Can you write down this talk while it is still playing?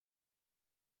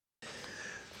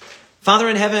Father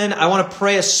in heaven, I want to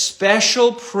pray a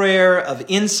special prayer of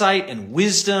insight and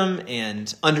wisdom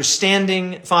and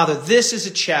understanding. Father, this is a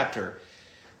chapter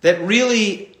that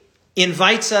really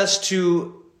invites us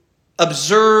to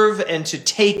observe and to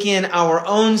take in our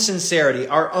own sincerity,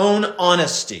 our own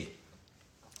honesty.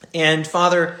 And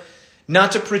Father,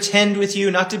 not to pretend with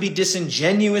you, not to be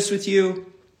disingenuous with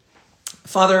you.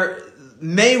 Father,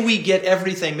 may we get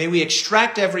everything, may we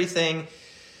extract everything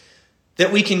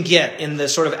that we can get in the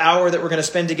sort of hour that we're going to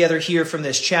spend together here from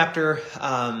this chapter.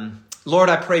 Lord,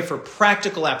 I pray for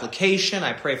practical application.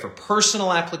 I pray for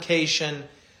personal application.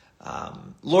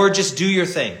 Lord, just do your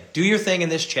thing. Do your thing in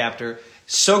this chapter.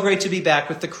 So great to be back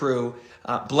with the crew.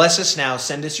 Bless us now.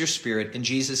 Send us your Spirit. In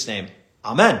Jesus' name,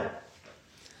 amen.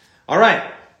 All right.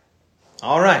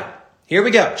 Here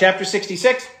we go. Chapter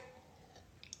 66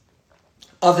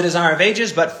 of the Desire of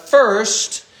Ages. But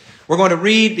first, we're going to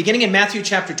read beginning in Matthew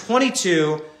chapter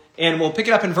 22, and we'll pick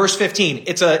it up in verse 15.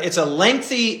 It's a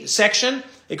lengthy section.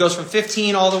 It goes from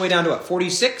 15 all the way down to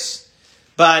 46,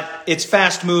 but it's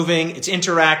fast moving, it's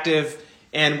interactive,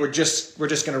 and we're just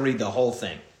going to read the whole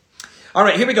thing. All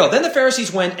right, here we go. Then the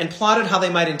Pharisees went and plotted how they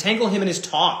might entangle him in his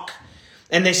talk.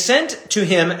 And they sent to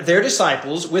him their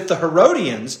disciples with the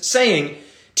Herodians, saying,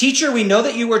 "Teacher, we know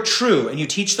that you are true, and you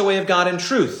teach the way of God in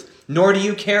truth. Nor do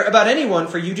you care about anyone,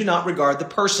 for you do not regard the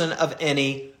person of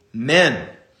any men."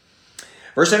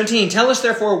 Verse 17, "Tell us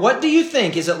therefore, what do you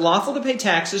think? Is it lawful to pay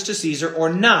taxes to Caesar or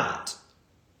not?"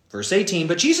 Verse 18,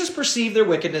 "But Jesus perceived their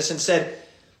wickedness and said,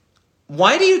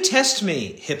 'Why do you test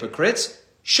me, hypocrites?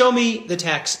 Show me the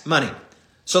tax money.'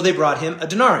 So they brought him a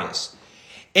denarius.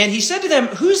 And he said to them,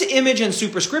 'Whose image and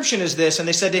superscription is this?' And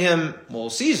they said to him, 'Well,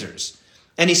 Caesar's.'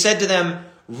 And he said to them,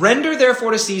 'Render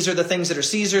therefore to Caesar the things that are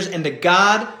Caesar's, and to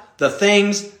God the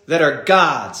things that are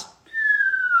God's.'"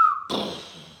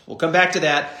 We'll come back to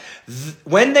that.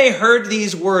 "When they heard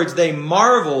these words, they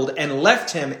marveled and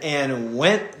left him and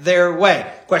went their way."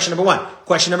 Question number one.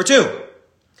 Question number two.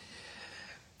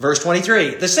 Verse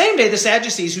 23. "The same day the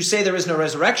Sadducees, who say there is no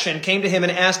resurrection, came to him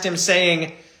and asked him,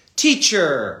 saying,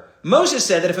 'Teacher, Moses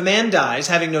said that if a man dies,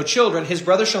 having no children, his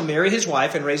brother shall marry his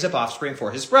wife and raise up offspring for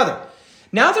his brother.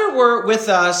 Now there were with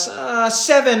us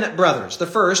 7 brothers. The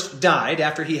first died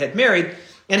after he had married,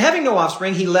 and having no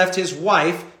offspring, he left his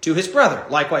wife to his brother.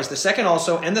 Likewise the second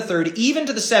also, and the third, even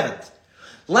to the 7th.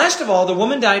 Last of all, the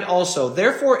woman died also.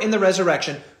 Therefore in the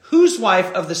resurrection, whose wife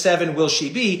of the 7 will she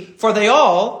be? For they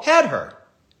all had her."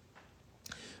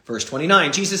 Verse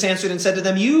 29, "Jesus answered and said to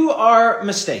them, 'You are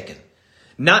mistaken,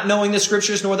 not knowing the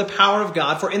scriptures nor the power of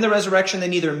God. For in the resurrection they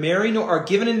neither marry nor are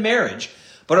given in marriage,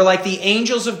 but are like the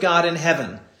angels of God in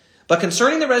heaven. But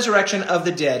concerning the resurrection of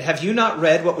the dead, have you not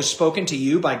read what was spoken to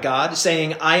you by God,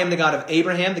 saying, I am the God of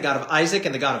Abraham, the God of Isaac,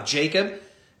 and the God of Jacob?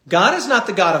 God is not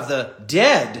the God of the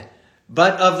dead,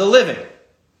 but of the living.'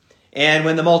 And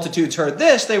when the multitudes heard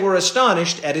this, they were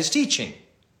astonished at his teaching."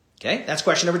 Okay, that's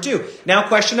question number 2. Now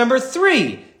question number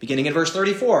 3, beginning in verse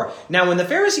 34. "Now when the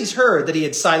Pharisees heard that he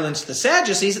had silenced the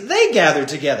Sadducees, they gathered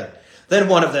together. Then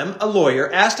one of them, a lawyer,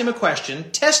 asked him a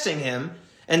question, testing him,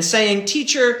 and saying,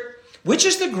 'Teacher, which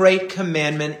is the great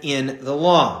commandment in the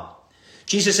law?'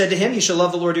 Jesus said to him, 'You shall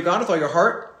love the Lord your God with all your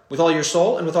heart, with all your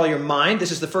soul, and with all your mind.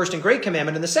 This is the first and great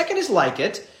commandment. And the second is like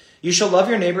it. You shall love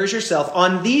your neighbor as yourself.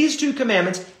 On these 2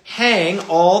 commandments hang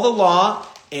all the law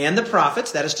and the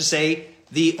prophets,'" that is to say,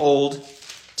 the Old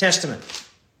Testament.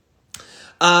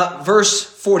 Verse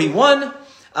 41,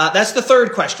 that's the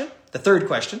third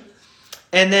question.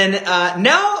 And then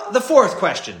now the fourth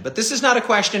question. But this is not a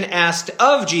question asked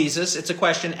of Jesus. It's a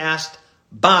question asked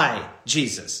by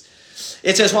Jesus.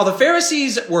 It says, "While the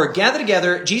Pharisees were gathered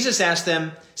together, Jesus asked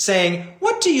them, saying,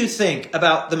 'What do you think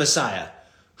about the Messiah?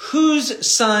 Whose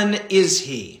son is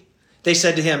he?' They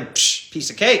said to him, 'Piece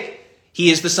of cake.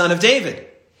 He is the son of David.'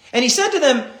 And he said to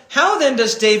them, 'How then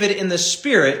does David in the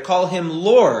Spirit call him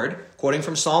Lord?'" Quoting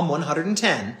from Psalm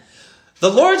 110. "The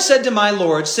Lord said to my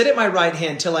Lord, sit at my right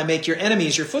hand till I make your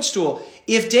enemies your footstool.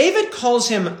 If David calls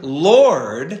him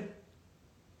Lord,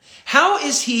 how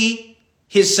is he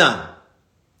his son?'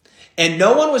 And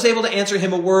no one was able to answer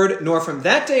him a word, nor from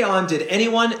that day on did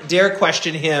anyone dare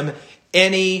question him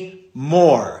any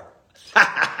more."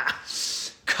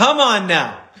 Come on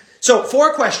now. So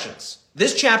 4 questions.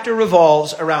 This chapter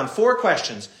revolves around 4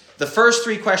 questions. The first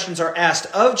 3 questions are asked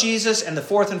of Jesus, and the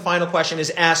fourth and final question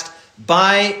is asked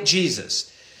by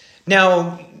Jesus.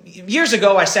 Now, years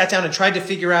ago, I sat down and tried to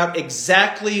figure out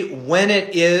exactly when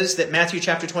it is that Matthew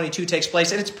chapter 22 takes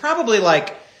place, and it's probably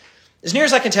like, as near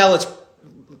as I can tell, it's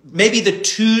maybe the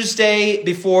Tuesday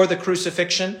before the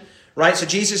crucifixion, right? So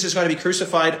Jesus is going to be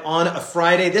crucified on a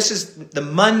Friday. This is the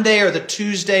Monday or the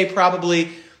Tuesday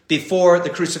probably before the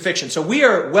crucifixion. So we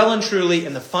are well and truly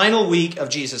in the final week of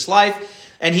Jesus'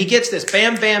 life, and he gets this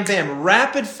bam, bam, bam,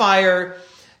 rapid fire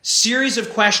series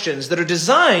of questions that are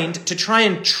designed to try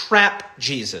and trap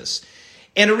Jesus.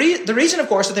 And the reason, of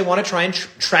course, that they want to try and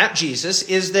trap Jesus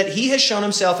is that he has shown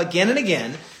himself again and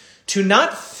again to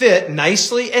not fit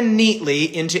nicely and neatly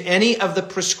into any of the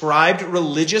prescribed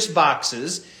religious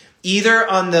boxes, either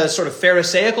on the sort of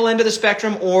Pharisaical end of the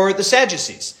spectrum or the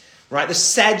Sadducees, right? The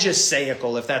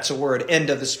Sadduceical, if that's a word, end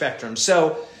of the spectrum.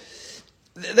 So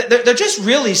they're just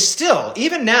really still,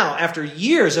 even now, after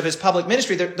years of his public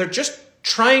ministry, they're just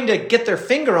trying to get their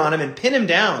finger on him and pin him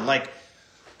down. Like,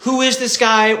 who is this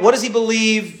guy? What does he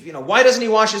believe? You know, why doesn't he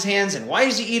wash his hands? And why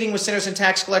is he eating with sinners and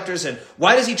tax collectors? And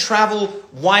why does he travel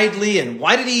widely? And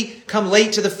why did he come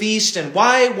late to the feast? And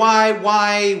why?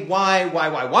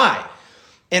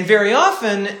 And very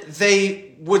often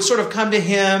they would sort of come to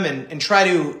him and try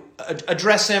to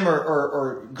address him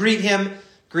or greet him.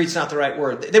 Greet's not the right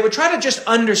word. They would try to just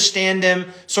understand him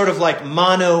sort of like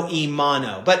mano y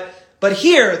mano. But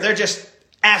here they're just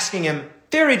asking him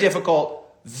very difficult,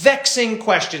 vexing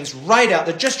questions right out.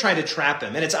 They're just trying to trap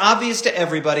him. And it's obvious to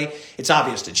everybody. It's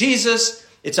obvious to Jesus.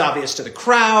 It's obvious to the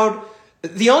crowd.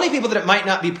 The only people that it might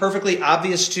not be perfectly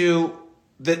obvious to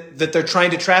that they're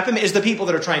trying to trap him is the people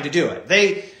that are trying to do it.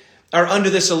 They are under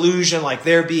this illusion like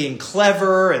they're being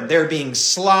clever and they're being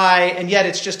sly. And yet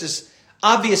it's just as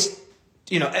obvious,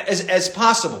 as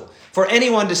possible for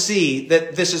anyone to see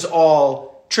that this is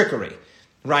all trickery,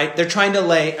 right? They're trying to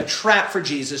lay a trap for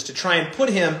Jesus to try and put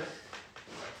him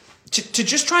to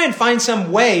just try and find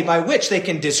some way by which they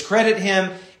can discredit him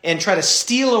and try to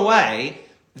steal away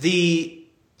the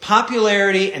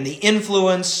popularity and the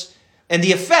influence and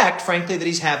the effect, frankly, that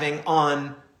he's having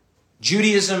on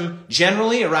Judaism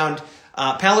generally around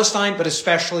Palestine, but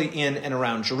especially in and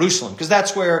around Jerusalem, because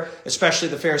that's where especially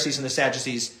the Pharisees and the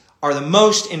Sadducees are the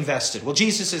most invested. Well,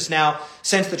 Jesus is now,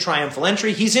 since the triumphal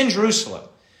entry, he's in Jerusalem,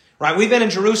 right? We've been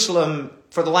in Jerusalem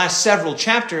for the last several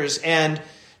chapters, and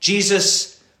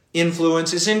Jesus'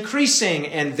 influence is increasing,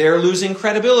 and they're losing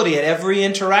credibility at every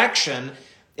interaction.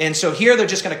 And so here they're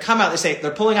just going to come out.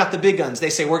 They're pulling out the big guns. They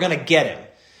say, we're going to get him.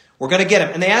 We're going to get him.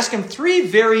 And they ask him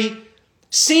three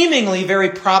seemingly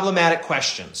very problematic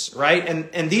questions, right?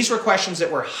 And these were questions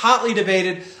that were hotly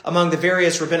debated among the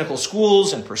various rabbinical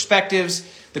schools and perspectives.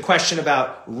 The question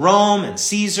about Rome and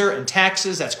Caesar and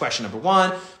taxes, that's question number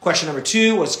one. Question number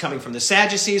two was coming from the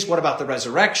Sadducees. What about the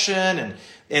resurrection?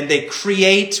 And they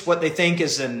create what they think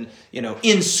is an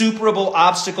insuperable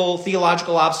obstacle,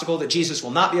 theological obstacle that Jesus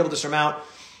will not be able to surmount.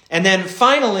 And then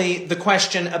finally, the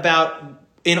question about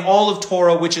in all of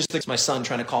Torah, which is my son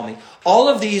trying to call me. All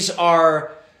of these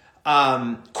are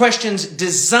questions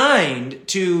designed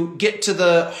to get to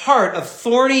the heart of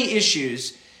thorny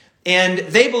issues. And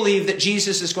they believe that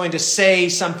Jesus is going to say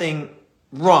something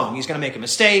wrong. He's going to make a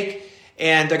mistake.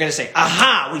 And they're going to say,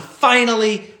 aha, we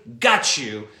finally got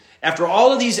you. After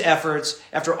all of these efforts,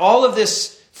 after all of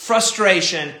this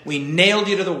frustration, we nailed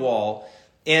you to the wall.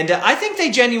 And I think they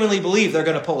genuinely believe they're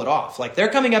going to pull it off. Like, they're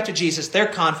coming up to Jesus. They're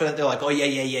confident. They're like, oh,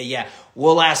 yeah.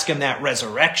 We'll ask him that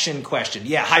resurrection question.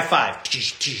 Yeah, high five.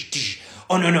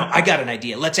 Oh, no, I got an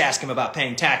idea. Let's ask him about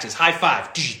paying taxes. High five.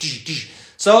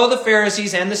 So the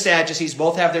Pharisees and the Sadducees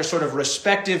both have their sort of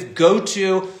respective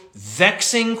go-to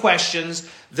vexing questions.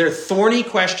 They're thorny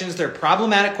questions. They're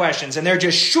problematic questions. And they're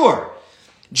just sure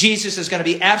Jesus is going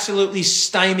to be absolutely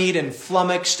stymied and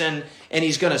flummoxed, and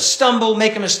he's going to stumble,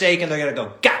 make a mistake, and they're going to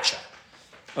go, gotcha.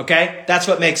 Okay? That's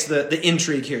what makes the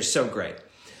intrigue here so great.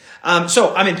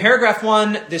 So I'm in paragraph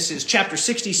 1. This is chapter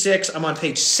 66. I'm on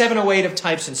page 708 of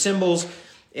Types and Symbols,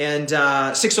 and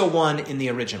 601 in the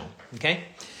original. Okay?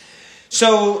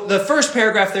 So the first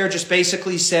paragraph there just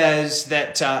basically says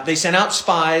that they sent out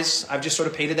spies. I've just sort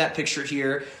of painted that picture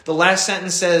here. The last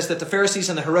sentence says that the Pharisees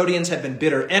and the Herodians had been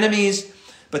bitter enemies,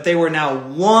 but they were now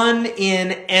one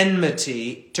in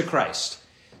enmity to Christ.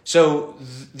 So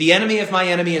the enemy of my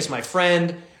enemy is my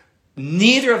friend.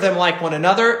 Neither of them like one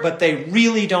another, but they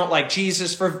really don't like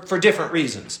Jesus for different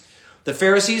reasons. The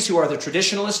Pharisees, who are the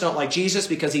traditionalists, don't like Jesus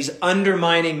because he's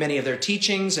undermining many of their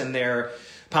teachings and their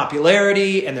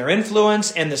popularity and their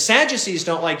influence. And the Sadducees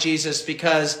don't like Jesus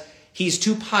because he's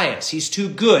too pious, he's too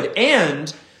good.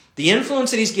 And the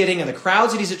influence that he's getting and the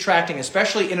crowds that he's attracting,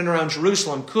 especially in and around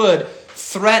Jerusalem, could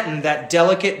threaten that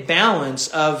delicate balance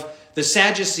of the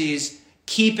Sadducees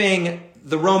keeping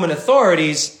the Roman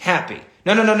authorities happy.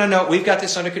 No. We've got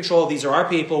this under control. These are our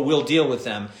people. We'll deal with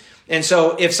them. And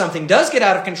so if something does get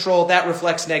out of control, that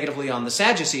reflects negatively on the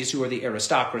Sadducees, who are the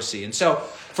aristocracy. And so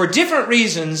for different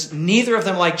reasons, neither of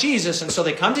them like Jesus. And so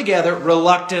they come together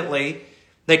reluctantly.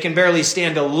 They can barely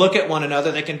stand to look at one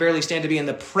another. They can barely stand to be in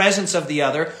the presence of the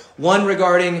other. One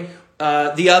regarding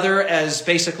the other as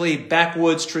basically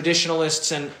backwoods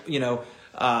traditionalists and,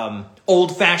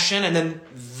 old-fashioned. And then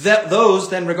those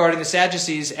then regarding the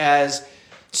Sadducees as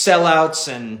sellouts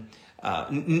and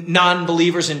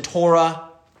non-believers in Torah.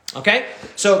 Okay?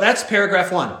 So that's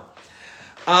paragraph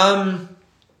 1.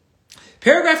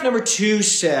 Paragraph number 2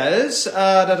 says,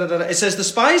 it says, the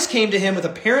spies came to him with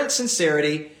apparent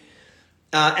sincerity,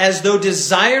 as though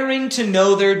desiring to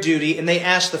know their duty, and they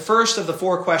asked the first of the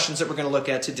 4 questions that we're going to look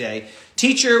at today.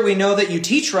 Teacher, we know that you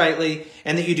teach rightly,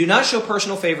 and that you do not show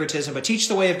personal favoritism, but teach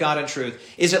the way of God in truth.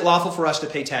 Is it lawful for us to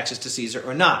pay taxes to Caesar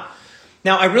or not?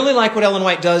 Now, I really like what Ellen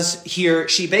White does here.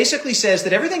 She basically says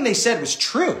that everything they said was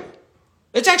true.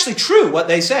 It's actually true what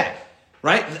they say,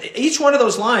 right? Each one of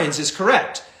those lines is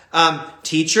correct.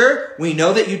 Teacher, we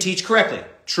know that you teach correctly.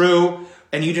 True.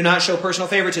 And you do not show personal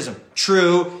favoritism.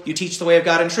 True. You teach the way of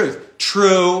God in truth.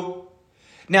 True.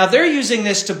 Now, they're using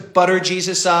this to butter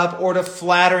Jesus up or to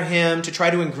flatter him, to try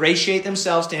to ingratiate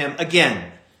themselves to him.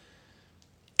 Again,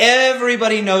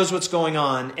 everybody knows what's going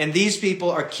on, and these people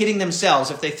are kidding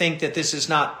themselves if they think that this is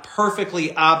not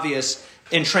perfectly obvious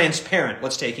and transparent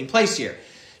what's taking place here.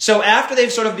 So after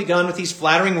they've sort of begun with these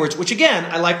flattering words, which again,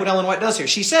 I like what Ellen White does here.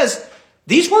 She says,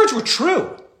 these words were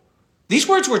true. These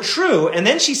words were true. And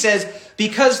then she says,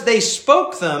 because they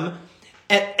spoke them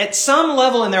at some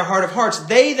level in their heart of hearts,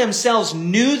 they themselves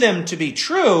knew them to be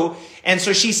true. And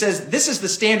so she says, this is the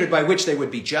standard by which they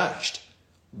would be judged.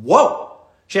 Whoa.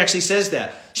 She actually says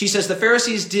that. She says the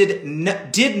Pharisees did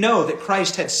know that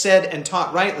Christ had said and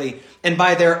taught rightly, and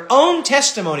by their own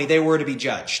testimony, they were to be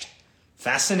judged.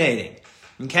 Fascinating.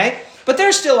 Okay? But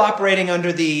they're still operating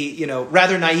under the,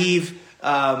 rather naive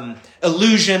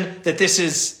illusion that this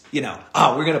is,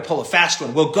 we're going to pull a fast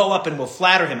one. We'll go up and we'll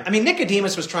flatter him. I mean,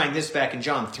 Nicodemus was trying this back in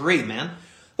John 3, man.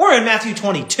 We're in Matthew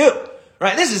 22,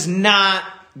 right? This is not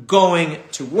going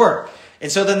to work. And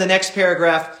so then the next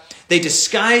paragraph, they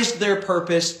disguised their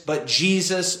purpose, but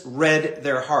Jesus read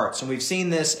their hearts. And we've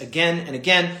seen this again and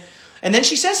again. And then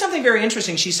she says something very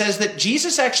interesting. She says that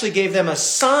Jesus actually gave them a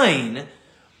sign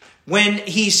when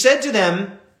he said to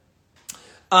them,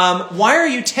 why are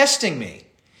you testing me?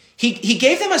 He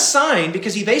gave them a sign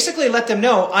because he basically let them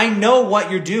know, I know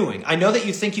what you're doing. I know that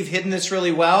you think you've hidden this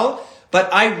really well,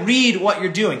 but I read what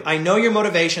you're doing. I know your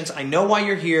motivations. I know why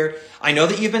you're here. I know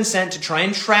that you've been sent to try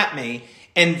and trap me.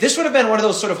 And this would have been one of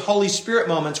those sort of Holy Spirit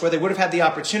moments where they would have had the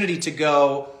opportunity to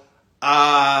go,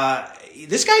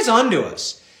 this guy's onto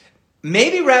us.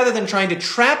 Maybe rather than trying to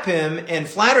trap him and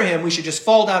flatter him, we should just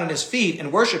fall down at his feet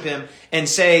and worship him and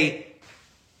say,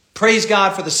 praise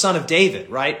God for the Son of David,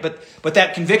 right? But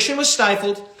that conviction was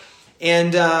stifled.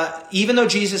 And even though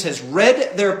Jesus has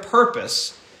read their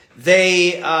purpose,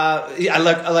 I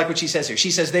like what she says here. She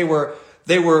says they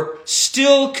were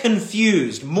still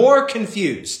confused, more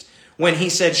confused when he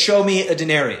said, show me a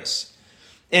denarius.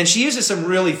 And she uses some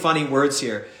really funny words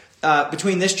here.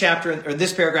 Between this chapter, or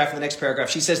this paragraph and the next paragraph,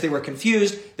 she says they were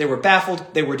confused, they were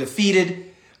baffled, they were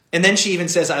defeated. And then she even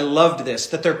says, I loved this,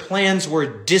 that their plans were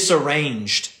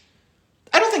disarranged.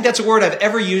 I don't think that's a word I've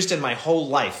ever used in my whole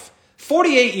life.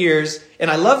 48 years,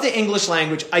 and I love the English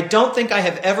language. I don't think I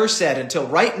have ever said until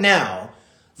right now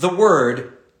the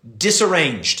word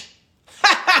disarranged.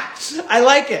 I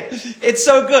like it. It's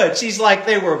so good. She's like,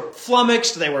 they were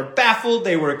flummoxed, they were baffled,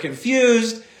 they were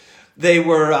confused. They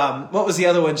were, what was the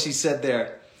other one she said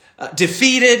there?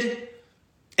 Defeated,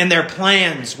 and their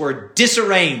plans were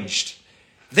disarranged.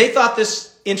 They thought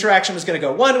this interaction was going to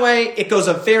go one way. It goes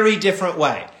a very different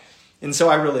way. And so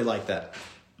I really like that.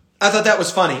 I thought that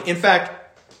was funny. In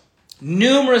fact,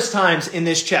 numerous times in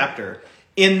this chapter,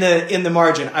 in the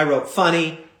margin, I wrote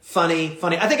funny, funny,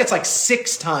 funny. I think it's like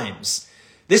 6 times.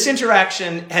 This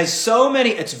interaction has so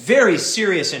many, it's very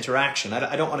serious interaction.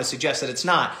 I don't want to suggest that it's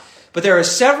not. But there are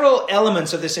several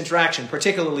elements of this interaction,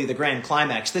 particularly the grand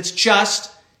climax, that's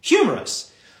just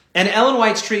humorous. And Ellen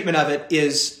White's treatment of it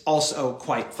is also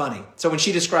quite funny. So when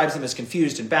she describes them as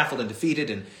confused and baffled and defeated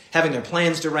and having their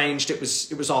plans deranged, it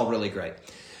was all really great.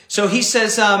 So he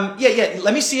says,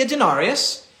 let me see a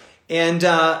denarius. And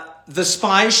the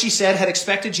spies, she said, had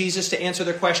expected Jesus to answer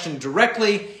their question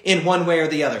directly in one way or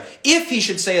the other. If he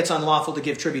should say it's unlawful to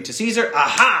give tribute to Caesar,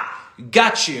 aha,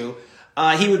 got you.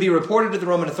 He would be reported to the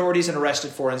Roman authorities and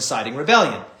arrested for inciting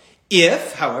rebellion.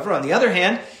 If, however, on the other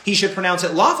hand, he should pronounce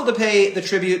it lawful to pay the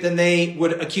tribute, then they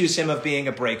would accuse him of being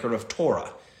a breaker of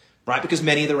Torah, right? Because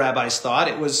many of the rabbis thought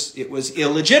it was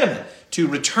illegitimate to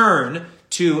return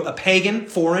to a pagan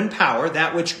foreign power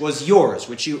that which was yours,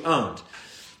 which you owned.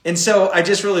 And so I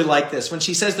just really like this. When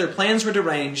she says their plans were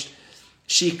deranged,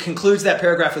 she concludes that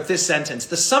paragraph with this sentence: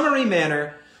 the summary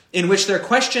manner in which their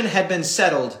question had been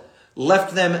settled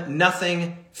left them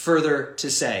nothing further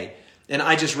to say. And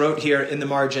I just wrote here in the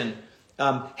margin,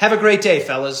 have a great day,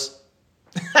 fellas.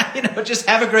 Just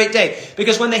have a great day.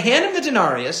 Because when they hand him the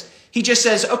denarius, he just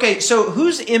says, okay, so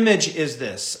whose image is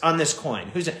this on this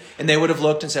coin? And they would have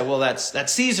looked and said, well,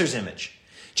 that's Caesar's image.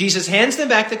 Jesus hands them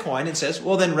back the coin and says,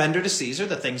 well, then render to Caesar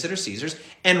the things that are Caesar's,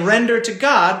 and render to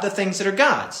God the things that are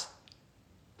God's.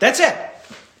 That's it.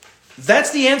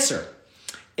 That's the answer.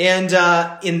 And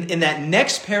in that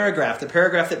next paragraph, the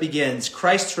paragraph that begins,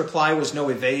 Christ's reply was no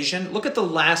evasion. Look at the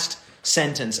last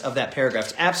sentence of that paragraph.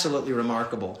 It's absolutely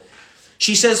remarkable.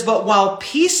 She says, but while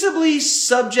peaceably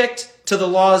subject to the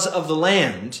laws of the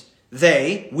land,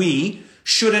 we,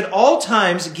 should at all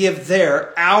times give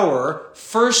our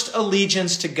first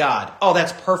allegiance to God. Oh,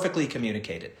 that's perfectly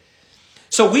communicated.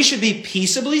 So we should be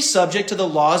peaceably subject to the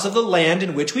laws of the land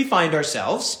in which we find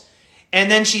ourselves. And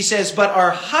then she says, but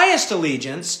our highest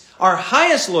allegiance, our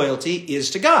highest loyalty is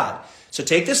to God. So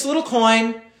take this little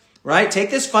coin, right?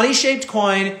 Take this funny shaped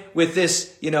coin with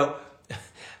this,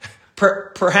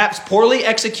 perhaps poorly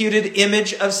executed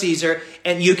image of Caesar,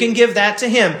 and you can give that to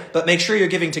him, but make sure you're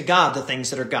giving to God the things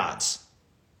that are God's.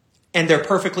 And they're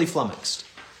perfectly flummoxed,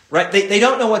 right? They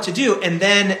don't know what to do. And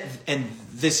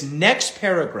this next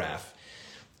paragraph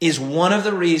is one of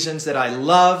the reasons that I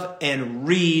love and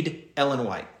read Ellen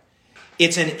White.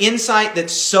 It's an insight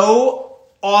that's so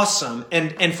awesome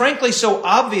and frankly so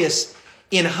obvious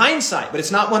in hindsight, but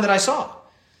it's not one that I saw.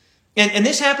 And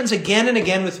this happens again and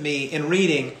again with me in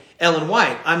reading Ellen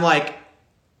White. I'm like,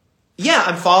 yeah,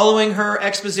 I'm following her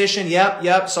exposition.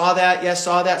 Yep, saw that. Yes,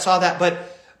 saw that.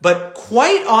 But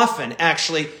quite often,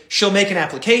 actually, she'll make an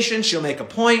application, she'll make a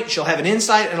point, she'll have an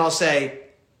insight, and I'll say,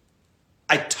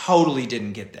 I totally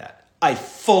didn't get that. I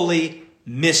fully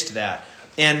missed that.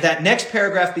 And that next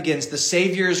paragraph begins, the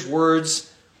Savior's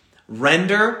words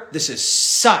render. This is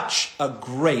such a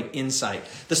great insight.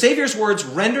 The Savior's words,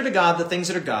 render to God the things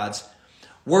that are God's,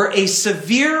 were a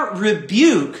severe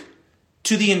rebuke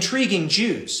to the intriguing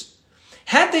Jews.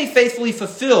 Had they faithfully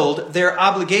fulfilled their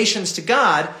obligations to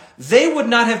God, they would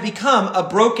not have become a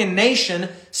broken nation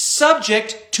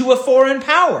subject to a foreign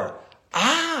power.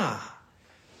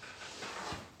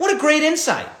 What a great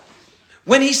insight.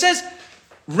 When he says,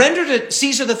 render to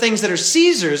Caesar the things that are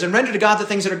Caesar's and render to God the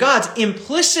things that are God's,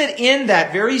 implicit in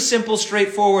that very simple,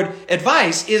 straightforward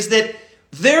advice is that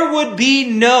there would be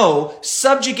no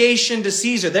subjugation to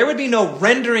Caesar. There would be no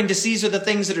rendering to Caesar the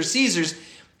things that are Caesar's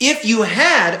if you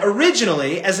had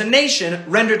originally, as a nation,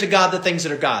 rendered to God the things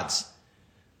that are God's.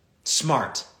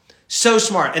 Smart. So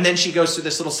smart. And then she goes through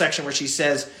this little section where she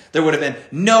says there would have been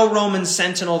no Roman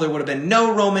sentinel, there would have been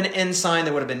no Roman ensign,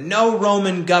 there would have been no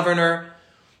Roman governor.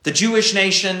 The Jewish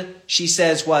nation, she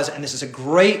says, was, and this is a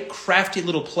great crafty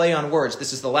little play on words.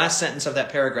 This is the last sentence of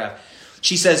that paragraph.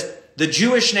 She says, the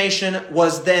Jewish nation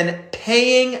was then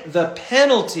paying the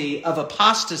penalty of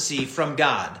apostasy from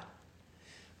God.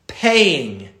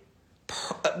 Paying.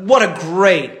 What a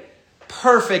great,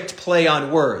 perfect play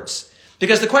on words.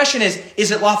 Because the question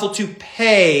is it lawful to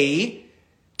pay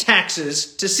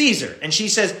taxes to Caesar? And she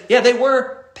says, yeah, they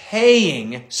were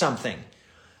paying something.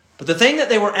 But the thing that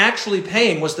they were actually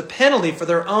paying was the penalty for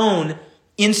their own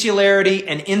insularity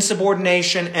and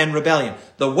insubordination and rebellion.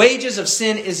 The wages of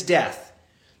sin is death.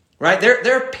 Right?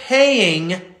 They're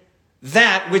paying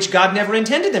that which God never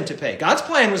intended them to pay. God's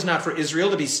plan was not for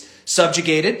Israel to be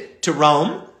subjugated to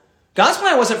Rome. God's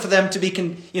plan wasn't for them to be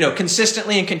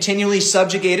consistently and continually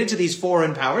subjugated to these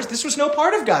foreign powers. This was no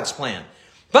part of God's plan.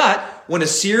 But when a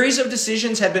series of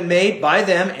decisions had been made by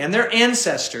them and their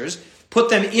ancestors, put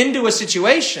them into a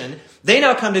situation, they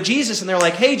now come to Jesus and they're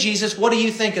like, hey, Jesus, what do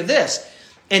you think of this?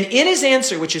 And in his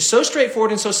answer, which is so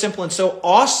straightforward and so simple and so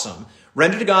awesome,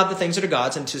 render to God the things that are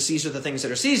God's and to Caesar the things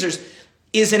that are Caesar's,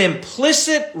 is an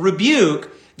implicit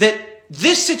rebuke that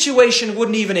this situation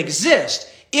wouldn't even exist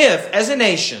if, as a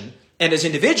nation and as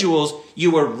individuals,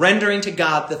 you were rendering to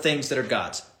God the things that are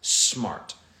God's.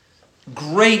 Smart.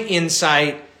 Great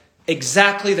insight.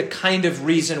 Exactly the kind of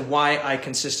reason why I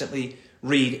consistently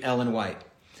read Ellen White.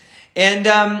 And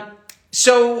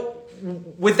so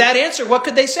with that answer, what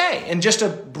could they say? And just a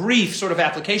brief sort of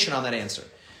application on that answer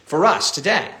for us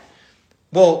today.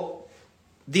 Well,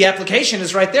 the application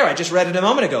is right there. I just read it a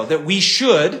moment ago, that we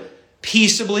should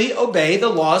peaceably obey the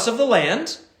laws of the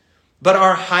land, but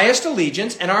our highest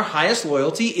allegiance and our highest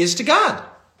loyalty is to God.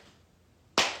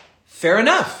 Fair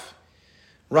enough,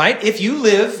 right? If you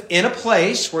live in a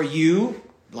place where you,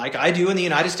 like I do in the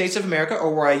United States of America,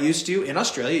 or where I used to in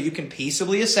Australia, you can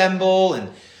peaceably assemble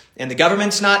and the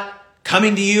government's not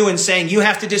coming to you and saying, you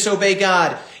have to disobey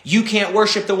God. You can't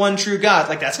worship the one true God.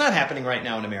 Like, that's not happening right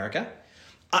now in America.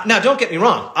 Now, don't get me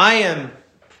wrong. I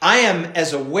am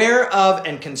as aware of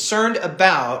and concerned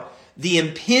about the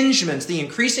impingements, the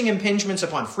increasing impingements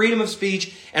upon freedom of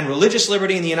speech and religious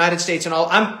liberty in the United States and all.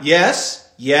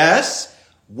 Yes,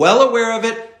 well aware of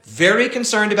it, very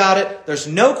concerned about it. There's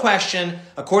no question,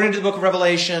 according to the book of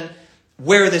Revelation,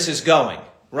 where this is going,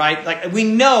 right? Like, we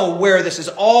know where this is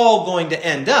all going to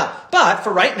end up. But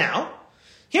for right now,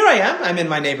 here I am. I'm in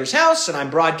my neighbor's house and I'm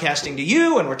broadcasting to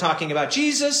you and we're talking about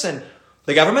Jesus, and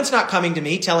the government's not coming to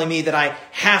me telling me that I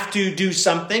have to do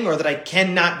something or that I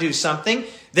cannot do something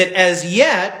that as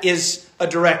yet is a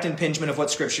direct impingement of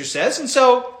what Scripture says. And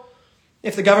so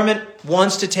if the government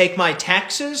wants to take my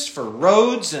taxes for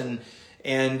roads and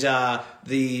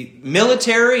the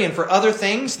military and for other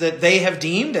things that they have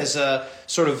deemed as a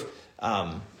sort of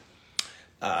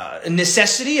a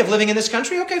necessity of living in this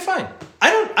country, okay, fine.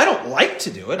 I don't like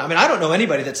to do it. I mean, I don't know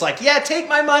anybody that's like, yeah, take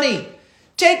my money,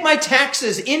 take my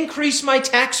taxes, increase my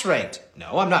tax rate.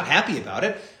 No, I'm not happy about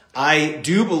it. I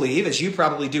do believe, as you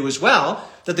probably do as well,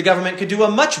 that the government could do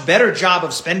a much better job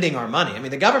of spending our money. I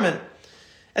mean, the government,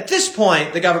 at this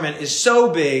point, the government is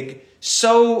so big,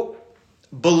 so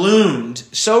ballooned,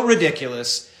 so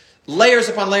ridiculous, layers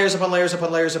upon layers upon layers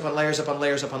upon layers upon layers upon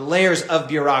layers upon layers of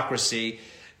bureaucracy.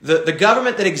 The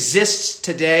government that exists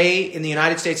today in the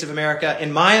United States of America,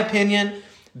 in my opinion,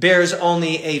 bears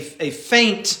only a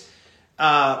faint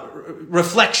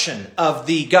reflection of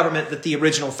the government that the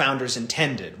original founders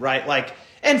intended, right? Like,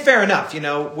 and fair enough,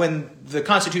 when the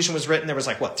Constitution was written, there was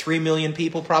 3 million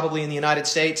people probably in the United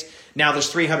States. Now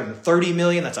there's 330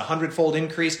 million. That's a 100-fold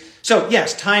increase. So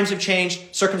yes, times have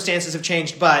changed, circumstances have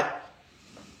changed, but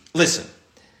listen,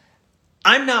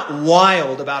 I'm not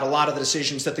wild about a lot of the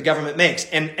decisions that the government makes.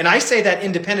 And I say that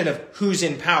independent of who's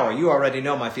in power. You already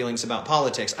know my feelings about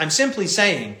politics. I'm simply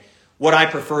saying, would I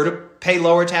prefer to pay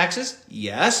lower taxes?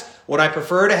 Yes. Would I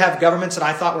prefer to have governments that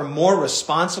I thought were more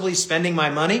responsibly spending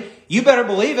my money? You better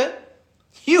believe it.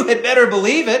 You had better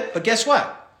believe it. But guess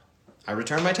what? I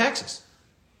return my taxes.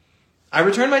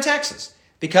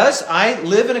 Because I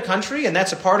live in a country, and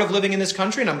that's a part of living in this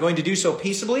country, and I'm going to do so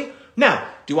peaceably. Now,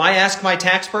 do I ask my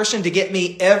tax person to get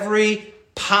me every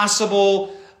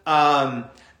possible deduction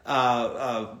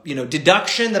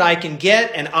that I can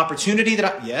get, and opportunity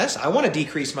yes, I want to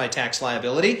decrease my tax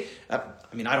liability. I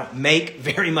don't make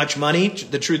very much money,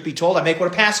 the truth be told. I make what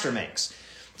a pastor makes.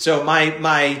 So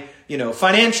my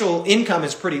financial income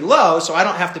is pretty low, so I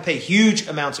don't have to pay huge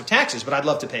amounts of taxes, but I'd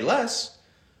love to pay less.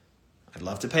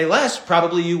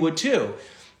 Probably you would too.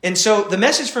 And so the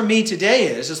message for me today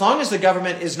is, as long as the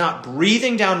government is not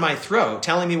breathing down my throat,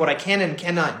 telling me what I can and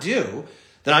cannot do,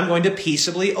 then I'm going to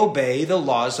peaceably obey the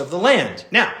laws of the land.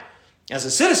 Now, as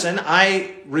a citizen,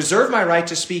 I reserve my right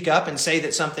to speak up and say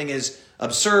that something is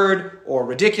absurd or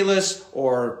ridiculous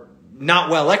or not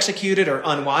well executed or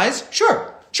unwise.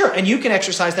 Sure. And you can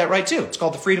exercise that right too. It's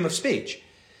called the freedom of speech.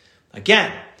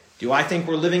 Again, do I think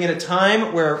we're living in a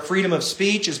time where freedom of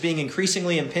speech is being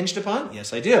increasingly impinged upon?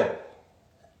 Yes, I do.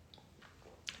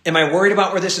 Am I worried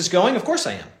about where this is going? Of course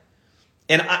I am.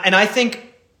 And I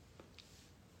think,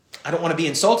 I don't want to be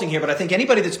insulting here, but I think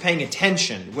anybody that's paying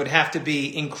attention would have to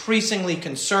be increasingly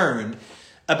concerned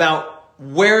about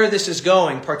where this is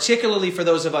going, particularly for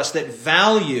those of us that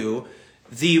value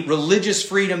the religious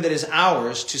freedom that is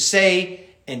ours to say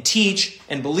and teach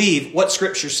and believe what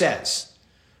Scripture says,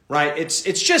 right?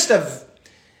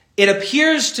 It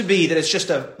appears to be that it's just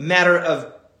a matter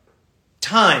of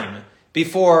time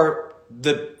before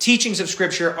the teachings of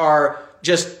Scripture are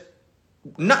just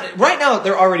not, right now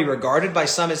they're already regarded by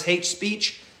some as hate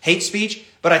speech,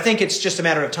 but I think it's just a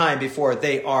matter of time before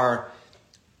they are,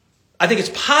 I think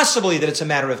it's possibly that it's a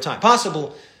matter of time.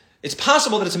 It's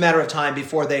possible that it's a matter of time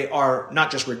before they are not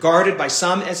just regarded by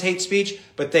some as hate speech,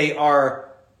 but they are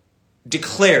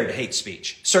declared hate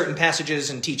speech, certain passages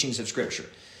and teachings of Scripture.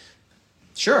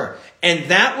 Sure. And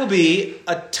that will be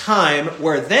a time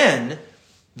where then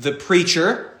the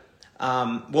preacher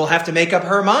will have to make up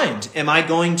her mind. Am I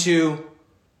going to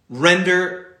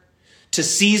render to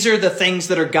Caesar the things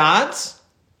that are God's?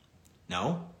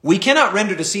 No. We cannot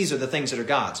render to Caesar the things that are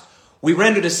God's. We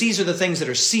render to Caesar the things that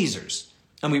are Caesar's.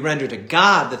 And we render to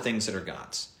God the things that are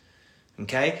God's.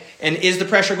 Okay? And is the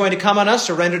pressure going to come on us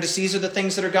to render to Caesar the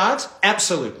things that are God's?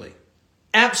 Absolutely.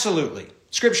 Absolutely.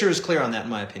 Scripture is clear on that,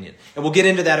 in my opinion. And we'll get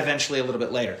into that eventually a little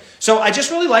bit later. So I just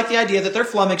really like the idea that they're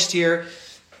flummoxed here.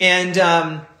 And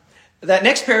that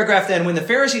next paragraph then, when the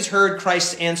Pharisees heard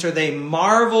Christ's answer, they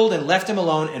marveled and left him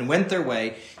alone and went their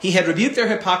way. He had rebuked their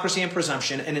hypocrisy and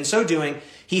presumption, and in so doing,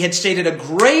 he had stated a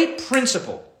great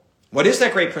principle What is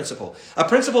that great principle? A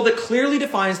principle that clearly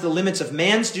defines the limits of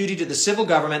man's duty to the civil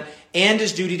government and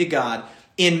his duty to God.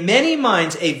 In many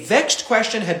minds, a vexed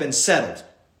question had been settled.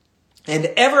 And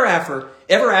ever after,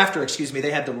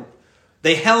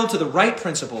 they held to the right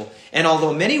principle. And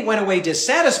although many went away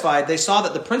dissatisfied, they saw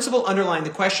that the principle underlying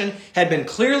the question had been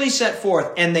clearly set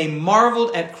forth, and they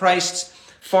marveled at Christ's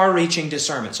far-reaching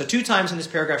discernment. So 2 times in this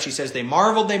paragraph she says they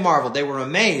marveled, they were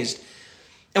amazed.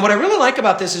 And what I really like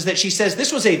about this is that she says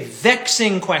this was a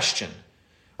vexing question,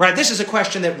 right? This is a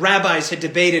question that rabbis had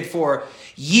debated for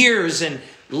years and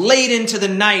late into the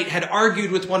night had argued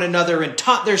with one another and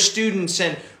taught their students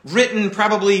and written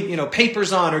probably,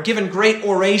 papers on or given great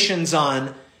orations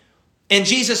on. And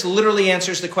Jesus literally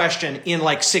answers the question in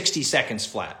like 60 seconds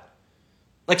flat.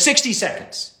 Like 60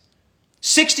 seconds.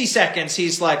 60 seconds,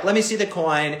 he's like, let me see the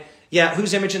coin. Yeah,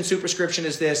 whose image and superscription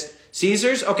is this?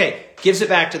 Caesar's? Okay, gives it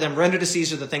back to them. Render to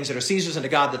Caesar the things that are Caesar's and to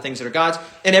God the things that are God's.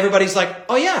 And everybody's like,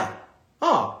 oh yeah.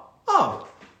 Oh,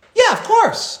 yeah, of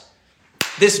course.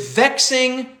 This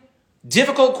vexing,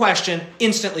 difficult question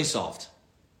instantly solved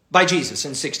by Jesus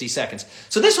in 60 seconds.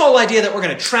 So this whole idea that we're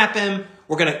going to trap him,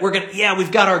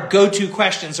 we've got our go-to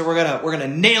questions, so we're going to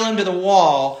nail him to the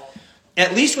wall,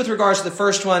 at least with regards to the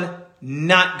first one,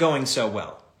 not going so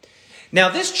well. Now,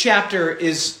 this chapter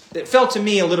it felt to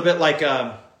me a little bit like,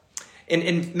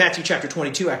 in Matthew chapter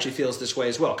 22 actually feels this way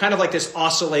as well. Kind of like this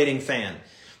oscillating fan.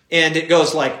 And it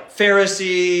goes like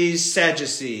Pharisees,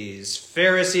 Sadducees,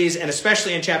 and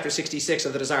especially in chapter 66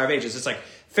 of the Desire of Ages, it's like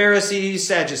Pharisees,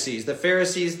 Sadducees, the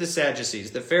Pharisees, the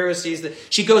Sadducees, the Pharisees.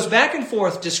 She goes back and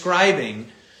forth describing,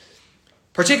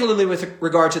 particularly with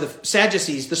regard to the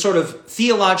Sadducees, the sort of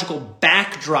theological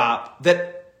backdrop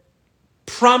that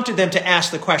prompted them to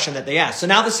ask the question that they asked. So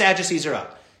now the Sadducees are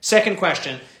up. Second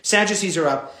question, Sadducees are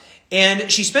up.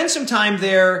 And she spends some time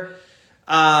there.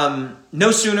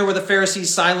 No sooner were the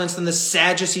Pharisees silenced than the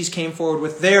Sadducees came forward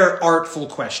with their artful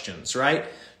questions, right?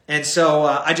 And so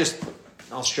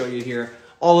I'll show you here.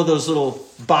 All of those little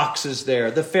boxes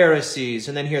there. The Pharisees,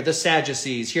 and then here the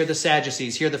Sadducees, here the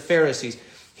Sadducees, here the Pharisees,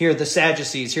 here the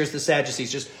Sadducees, here's the Sadducees.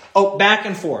 Just, back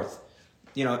and forth.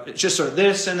 It's just sort of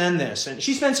this and then this. And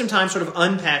she spent some time sort of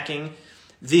unpacking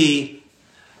the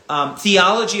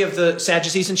theology of the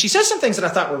Sadducees. And she says some things that I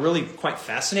thought were really quite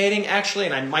fascinating, actually,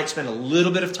 and I might spend a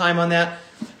little bit of time on that.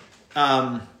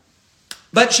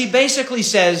 But she basically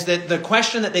says that the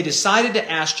question that they decided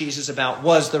to ask Jesus about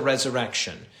was the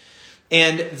resurrection.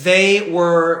 And they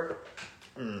were,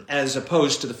 as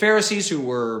opposed to the Pharisees, who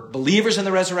were believers in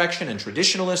the resurrection and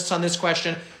traditionalists on this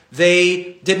question,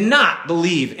 they did not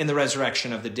believe in the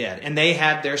resurrection of the dead. And they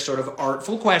had their sort of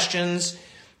artful questions,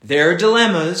 their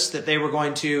dilemmas that they were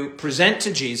going to present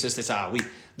to Jesus. They said,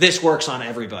 this works on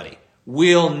everybody.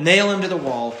 We'll nail him to the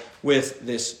wall with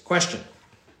this question.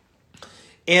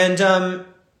 And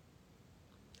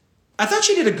I thought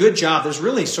she did a good job. There's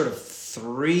really sort of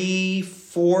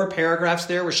 3-4 paragraphs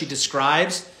there where she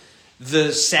describes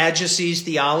the Sadducees'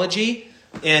 theology.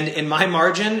 And in my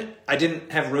margin, I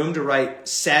didn't have room to write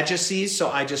Sadducees, so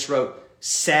I just wrote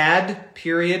sad,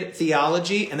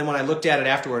 theology. And then when I looked at it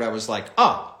afterward, I was like,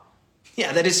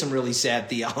 yeah, that is some really sad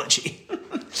theology.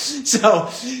 So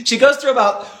she goes through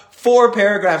about 4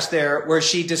 paragraphs there where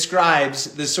she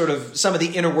describes the sort of some of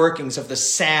the inner workings of the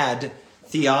sad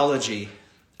theology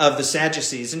of the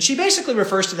Sadducees. And she basically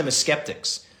refers to them as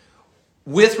skeptics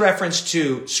with reference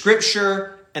to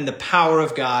Scripture and the power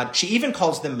of God. She even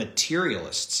calls them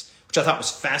materialists, which I thought was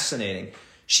fascinating.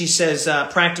 She says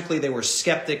practically they were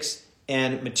skeptics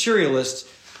and materialists.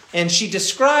 And she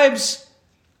describes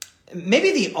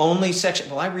maybe the only section.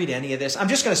 Will I read any of this? I'm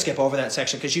just going to skip over that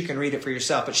section because you can read it for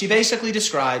yourself. But she basically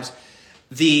describes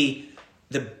the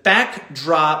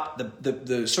backdrop,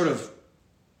 the sort of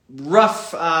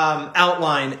rough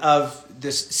outline of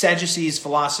this Sadducees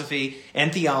philosophy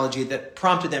and theology that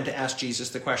prompted them to ask Jesus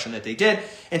the question that they did.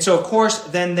 And so, of course,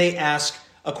 then they ask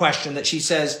a question that she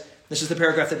says, this is the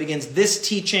paragraph that begins, this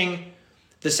teaching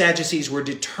the Sadducees were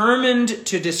determined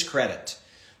to discredit.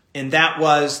 And that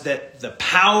was that the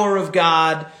power of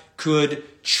God could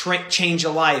change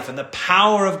a life, and the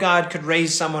power of God could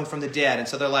raise someone from the dead. And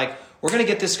so they're like, we're going to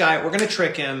get this guy, we're going to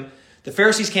trick him. The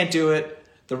Pharisees can't do it.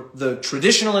 The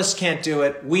traditionalists can't do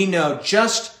it. We know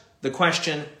just the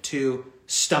question to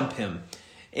stump him.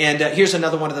 And here's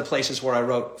another one of the places where I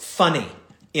wrote funny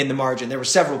in the margin. There were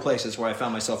several places where I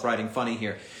found myself writing funny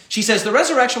here. She says, the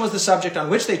resurrection was the subject on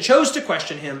which they chose to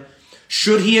question him.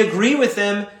 Should he agree with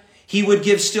them, he would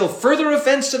give still further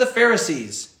offense to the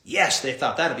Pharisees. Yes, they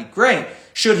thought that'd be great.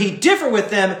 Should he differ with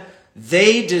them,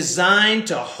 they designed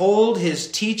to hold his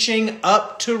teaching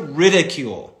up to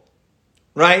ridicule.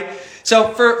 Right?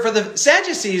 So for the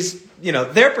Sadducees,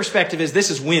 their perspective is this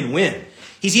is win-win.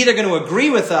 He's either going to agree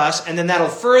with us, and then that'll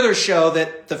further show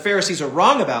that the Pharisees are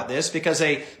wrong about this because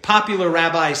a popular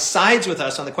rabbi sides with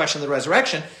us on the question of the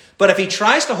resurrection. But if he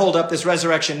tries to hold up this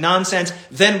resurrection nonsense,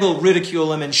 then we'll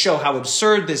ridicule him and show how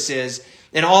absurd this is,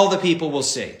 and all the people will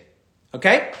see.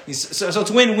 Okay? So it's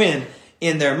win-win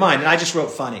in their mind. And I just wrote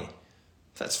funny.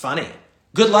 That's funny.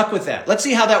 Good luck with that. Let's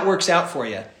see how that works out for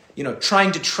you.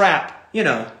 Trying to trap,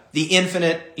 the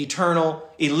infinite, eternal,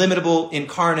 illimitable,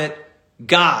 incarnate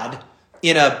God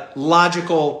in a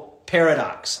logical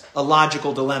paradox, a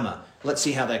logical dilemma. Let's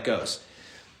see how that goes.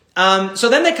 So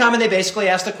then they come and they basically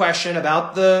ask the question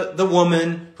about the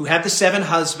woman who had the 7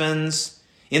 husbands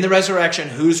in the resurrection.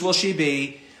 Whose will she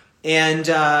be? And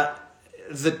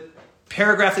the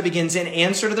paragraph that begins, in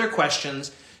answer to their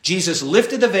questions, Jesus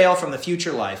lifted the veil from the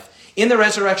future life. In the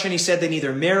resurrection, he said they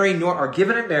neither marry nor are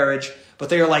given in marriage, but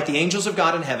they are like the angels of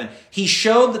God in heaven. He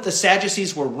showed that the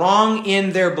Sadducees were wrong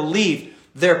in their belief.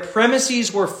 Their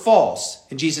premises were false.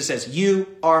 And Jesus says,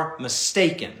 you are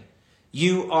mistaken.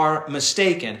 You are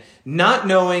mistaken, not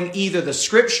knowing either the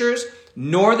scriptures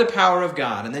nor the power of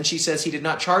God. And then she says he did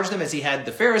not charge them as he had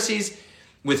the Pharisees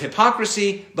with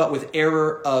hypocrisy, but with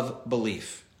error of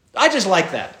belief. I just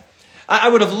like that. I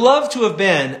would have loved to have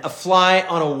been a fly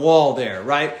on a wall there,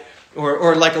 right?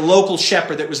 Or like a local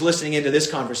shepherd that was listening into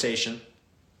this conversation.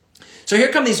 So here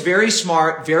come these very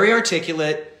smart, very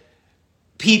articulate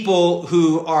people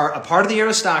who are a part of the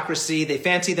aristocracy. They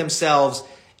fancy themselves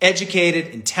educated,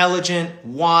 intelligent,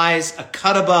 wise, a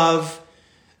cut above,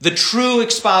 the true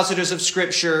expositors of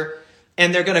Scripture.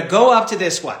 And they're going to go up to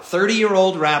this,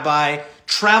 30-year-old rabbi,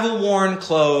 travel-worn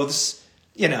clothes,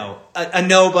 a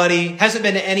nobody, hasn't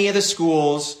been to any of the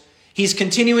schools. He's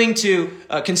continuing to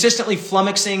consistently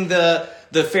flummoxing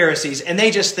the Pharisees. And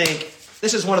they just think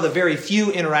this is one of the very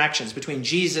few interactions between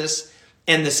Jesus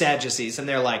and the Sadducees. And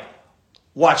they're like,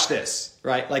 watch this,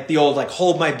 right? Like the old,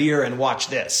 hold my beer and watch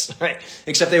this, right?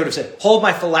 Except they would have said, hold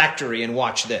my phylactery and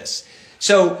watch this.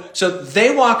 So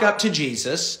they walk up to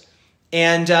Jesus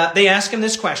and they ask him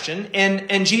this question.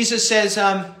 And Jesus says,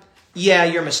 yeah,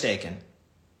 you're mistaken.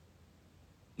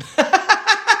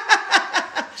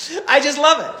 I just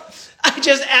love it. I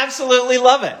just absolutely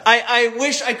love it. I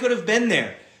wish I could have been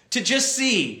there to just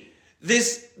see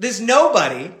this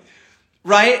nobody,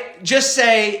 right? Just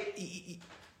say,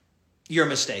 you're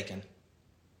mistaken.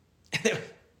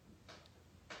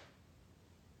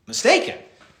 Mistaken?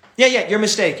 Yeah, you're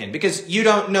mistaken because you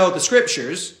don't know the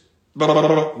scriptures.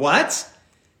 What?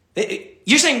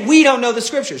 You're saying we don't know the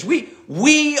scriptures.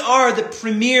 We are the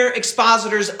premier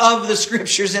expositors of the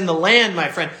scriptures in the land, my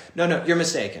friend. No, you're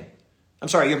mistaken. I'm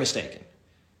sorry, you're mistaken.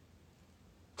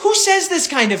 Who says this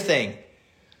kind of thing?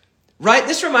 Right?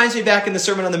 This reminds me back in the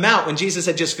Sermon on the Mount when Jesus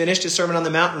had just finished his Sermon on the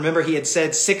Mount. Remember, he had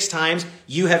said 6 times,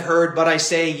 you have heard, but I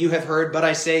say, you have heard, but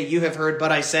I say, you have heard,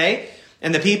 but I say.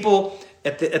 And the people,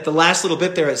 at the last little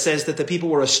bit there, it says that the people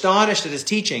were astonished at his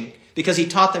teaching because he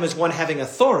taught them as one having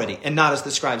authority and not as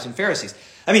the scribes and Pharisees.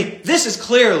 I mean, this is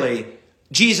clearly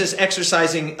Jesus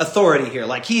exercising authority here.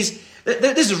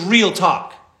 This is real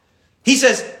talk. He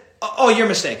says, oh, you're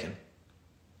mistaken.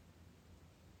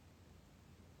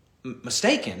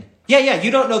 Mistaken? Yeah,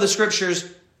 you don't know the scriptures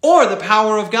or the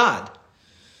power of God.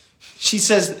 She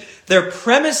says their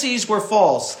premises were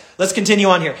false. Let's continue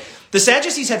on here. The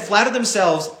Sadducees had flattered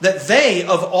themselves that they,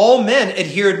 of all men,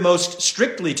 adhered most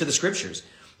strictly to the scriptures.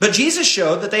 But Jesus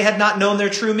showed that they had not known their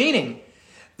true meaning.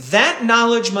 That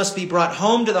knowledge must be brought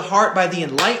home to the heart by the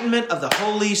enlightenment of the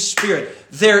Holy Spirit.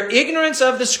 Their ignorance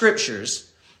of the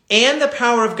scriptures and the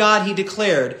power of God, he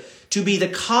declared, to be the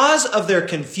cause of their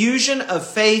confusion of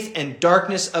faith and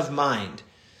darkness of mind.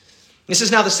 This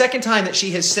is now the second time that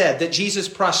she has said that Jesus'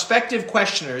 prospective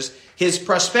questioners, his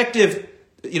prospective,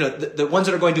 the ones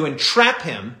that are going to entrap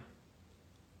him,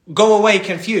 go away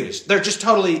confused. They're just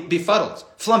totally befuddled,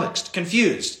 flummoxed,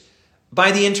 confused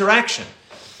by the interaction.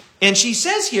 And she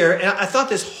says here, and I thought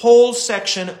this whole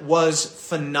section was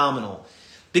phenomenal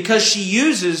because she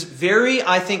uses very,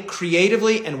 I think,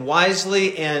 creatively and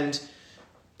wisely and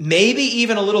maybe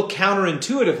even a little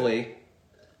counterintuitively,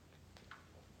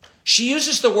 she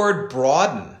uses the word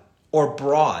broaden or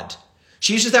broad.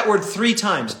 She uses that word 3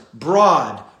 times.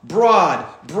 Broad,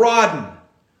 broaden.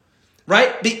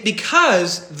 Right?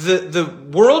 Because the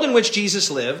world in which Jesus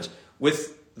lived,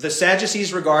 with the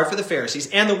Sadducees' regard for the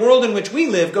Pharisees, and the world in which we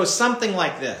live goes something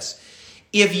like this.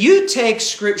 If you take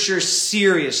Scripture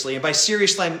seriously, and by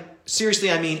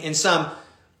seriously I mean in some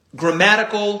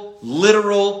grammatical,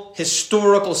 literal,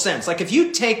 historical sense. Like if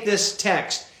you take this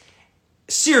text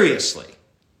seriously,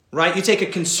 right? You take a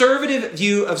conservative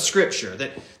view of Scripture,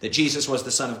 that Jesus was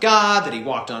the Son of God, that he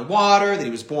walked on water, that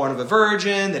he was born of a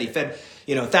virgin, that he fed,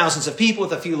 thousands of people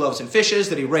with a few loaves and fishes,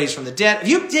 that he raised from the dead. If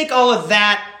you take all of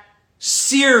that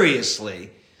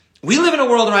seriously, we live in a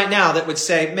world right now that would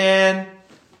say, man,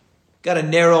 got a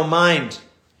narrow mind.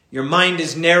 Your mind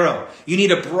is narrow. You need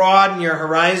to broaden your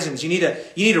horizons. You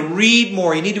need to read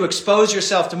more. You need to expose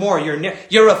yourself to more.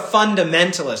 You're a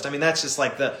fundamentalist. I mean, that's just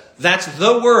like that's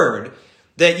the word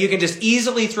that you can just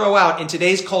easily throw out in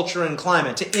today's culture and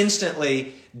climate to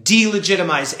instantly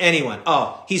delegitimize anyone.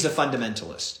 Oh, he's a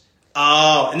fundamentalist.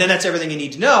 Oh, and then that's everything you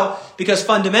need to know, because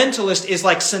fundamentalist is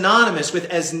like synonymous with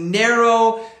as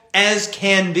narrow as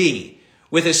can be,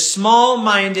 with as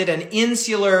small-minded and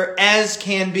insular as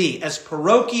can be, as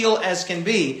parochial as can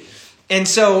be. And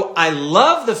so I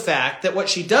love the fact that what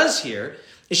she does here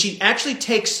is she actually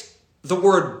takes the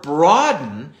word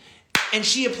broaden and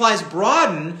she applies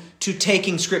broaden to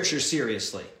taking Scripture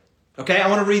seriously. Okay, I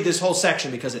want to read this whole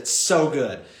section because it's so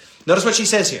good. Notice what she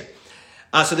says here.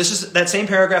 So this is that same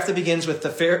paragraph that begins with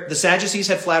the Sadducees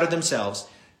had flattered themselves.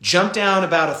 Jump down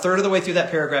about a third of the way through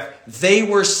that paragraph. They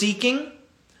were seeking.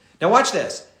 Now watch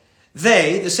this.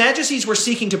 The Sadducees, were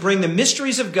seeking to bring the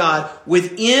mysteries of God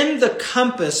within the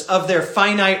compass of their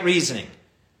finite reasoning.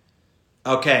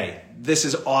 Okay, this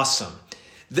is awesome.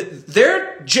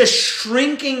 They're just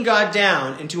shrinking God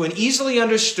down into an easily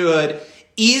understood,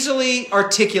 easily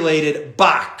articulated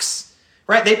box.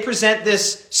 Right? They present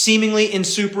this seemingly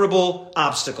insuperable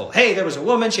obstacle. Hey, there was a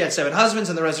woman, she had 7 husbands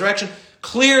in the resurrection.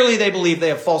 Clearly they believe they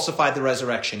have falsified the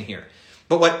resurrection here.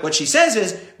 But what she says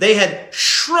is they had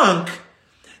shrunk.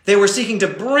 They were seeking to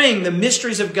bring the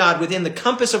mysteries of God within the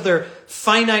compass of their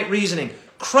finite reasoning.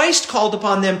 Christ called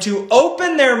upon them to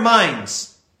open their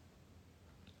minds.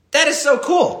 That is so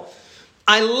cool.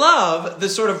 I love the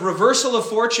sort of reversal of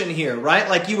fortune here, right?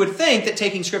 Like you would think that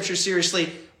taking Scripture seriously,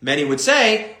 many would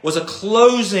say, was a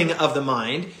closing of the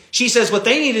mind. She says what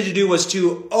they needed to do was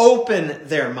to open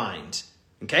their mind.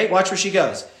 Okay, watch where she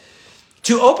goes.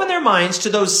 To open their minds to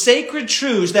those sacred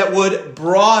truths that would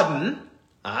broaden,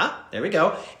 there we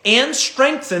go, and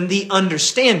strengthen the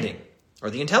understanding, or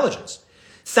the intelligence.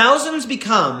 Thousands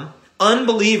become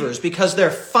unbelievers because their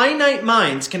finite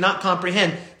minds cannot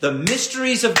comprehend the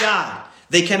mysteries of God.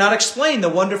 They cannot explain the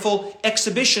wonderful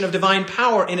exhibition of divine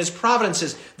power in His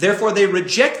providences. Therefore, they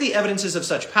reject the evidences of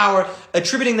such power,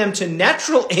 attributing them to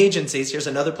natural agencies. Here's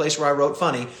another place where I wrote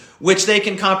funny, which they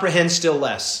can comprehend still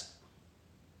less.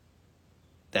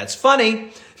 That's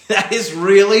funny. That is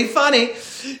really funny.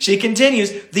 She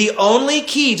continues, the only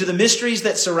key to the mysteries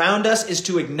that surround us is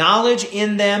to acknowledge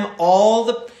in them all,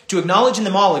 the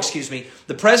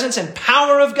presence and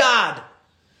power of God.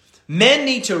 Men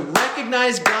need to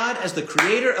recognize God as the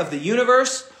creator of the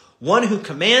universe, one who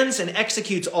commands and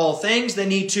executes all things. They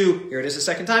need to, here it is a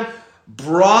second time,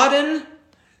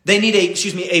 they need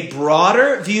a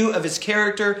broader view of His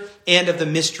character and of the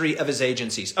mystery of His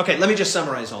agencies. Okay, let me just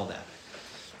summarize all that.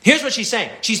 Here's what she's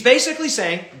saying. She's basically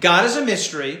saying God is a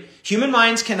mystery. Human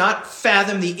minds cannot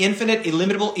fathom the infinite,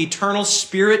 illimitable, eternal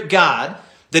Spirit God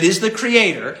that is the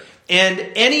creator. And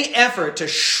any effort to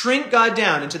shrink God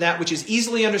down into that which is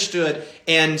easily understood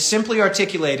and simply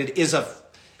articulated is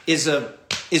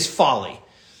folly.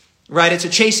 Right? It's a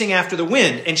chasing after the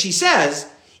wind. And she says,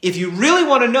 if you really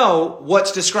want to know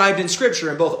what's described in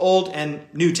Scripture in both Old and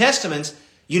New Testaments,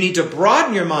 you need to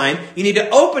broaden your mind. You need to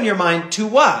open your mind to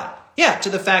what? Yeah, to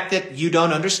the fact that you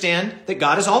don't understand that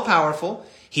God is all-powerful,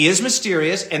 He is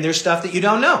mysterious, and there's stuff that you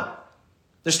don't know.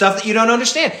 There's stuff that you don't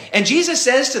understand. And Jesus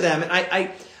says to them, and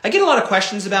I get a lot of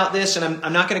questions about this, and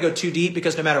I'm not going to go too deep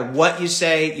because no matter what you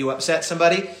say, you upset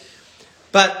somebody.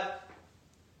 But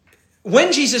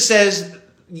when Jesus says,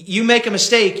 you make a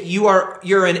mistake,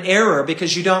 you're in error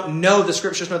because you don't know the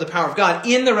Scriptures nor the power of God.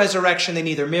 In the resurrection, they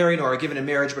neither marry nor are given in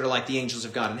marriage, but are like the angels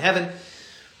of God in heaven.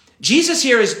 Jesus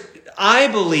here is, I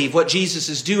believe what Jesus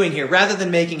is doing here, rather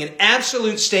than making an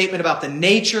absolute statement about the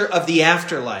nature of the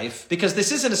afterlife, because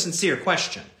this isn't a sincere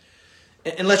question.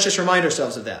 And let's just remind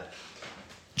ourselves of that.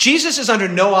 Jesus is under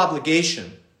no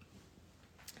obligation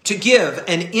to give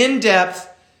an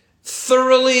in-depth,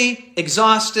 thoroughly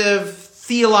exhaustive,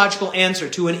 theological answer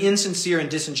to an insincere and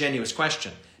disingenuous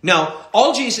question. No,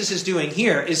 all Jesus is doing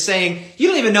here is saying, you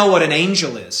don't even know what an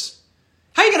angel is.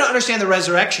 How are you going to understand the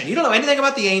resurrection? You don't know anything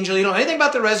about the angel. You don't know anything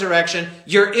about the resurrection.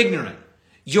 You're ignorant.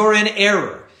 You're in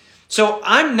error. So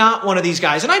I'm not one of these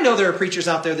guys. And I know there are preachers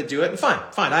out there that do it. And fine.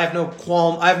 I have no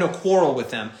qualm. I have no quarrel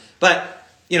with them. But,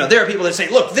 there are people that say,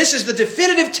 look, this is the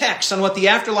definitive text on what the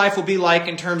afterlife will be like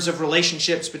in terms of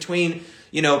relationships between,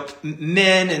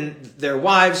 men and their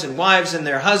wives and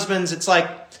their husbands. It's like,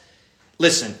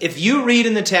 listen, if you read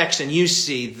in the text and you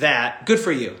see that, good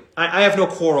for you. I have no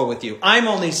quarrel with you. I'm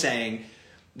only saying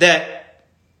that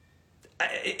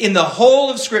in the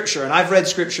whole of Scripture, and I've read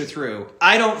Scripture through,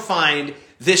 I don't find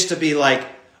this to be like,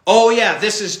 oh yeah,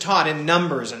 this is taught in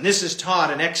Numbers and this is taught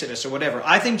in Exodus or whatever.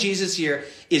 I think Jesus here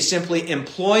is simply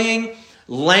employing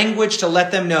language to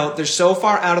let them know they're so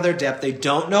far out of their depth, they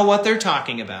don't know what they're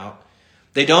talking about.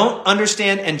 They don't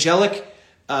understand angelic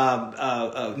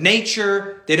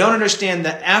nature. They don't understand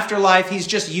the afterlife. He's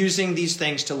just using these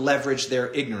things to leverage their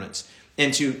ignorance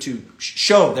and to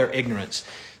show their ignorance.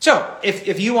 So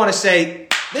if you want to say,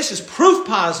 this is proof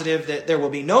positive that there will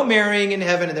be no marrying in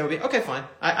heaven and there will be, okay, fine.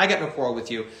 I got no quarrel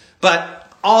with you.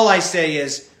 But all I say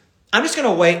is, I'm just going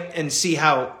to wait and see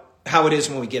how it is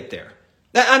when we get there.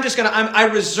 I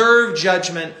reserve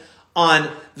judgment on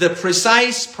the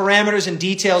precise parameters and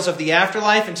details of the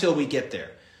afterlife until we get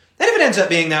there. And if it ends up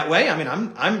being that way, I mean,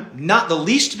 I'm not the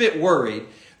least bit worried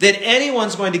that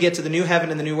anyone's going to get to the new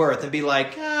heaven and the new earth and be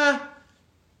like, I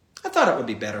thought it would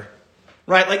be better.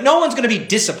 Right? Like, no one's going to be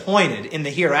disappointed in the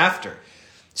hereafter.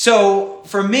 So,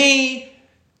 for me,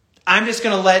 I'm just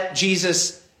going to let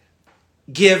Jesus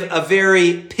give a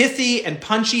very pithy and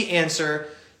punchy answer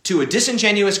to a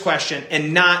disingenuous question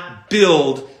and not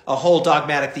build a whole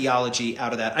dogmatic theology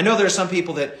out of that. I know there are some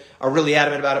people that are really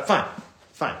adamant about it. Fine.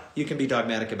 You can be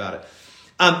dogmatic about it.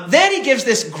 Then he gives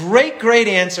this great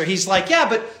answer. He's like, yeah,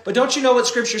 but don't you know what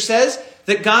Scripture says?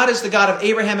 That God is the God of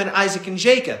Abraham and Isaac and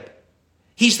Jacob.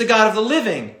 He's the God of the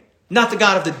living, not the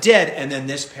God of the dead. And then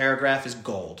this paragraph is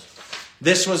gold.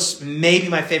 This was maybe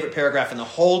my favorite paragraph in the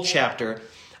whole chapter.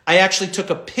 I actually took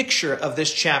a picture of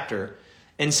this chapter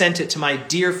and sent it to my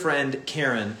dear friend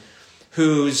Karen,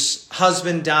 whose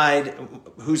husband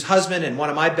and one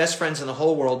of my best friends in the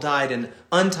whole world died an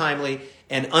untimely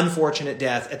and unfortunate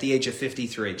death at the age of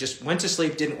 53. Just went to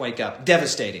sleep, didn't wake up.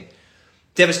 Devastating.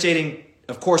 Devastating,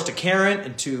 of course, to Karen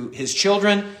and to his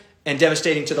children, and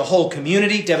devastating to the whole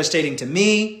community, devastating to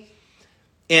me.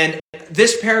 And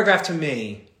this paragraph to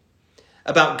me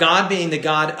about God being the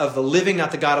God of the living, not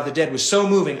the God of the dead, was so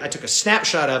moving. I took a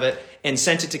snapshot of it and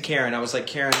sent it to Karen. I was like,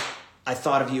 Karen, I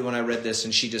thought of you when I read this.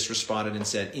 And she just responded and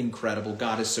said, incredible.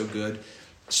 God is so good.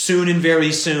 Soon and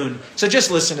very soon. So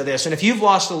just listen to this. And if you've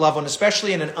lost a loved one,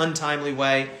 especially in an untimely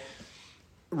way,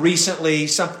 recently,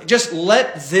 just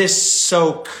let this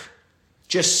soak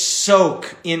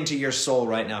into your soul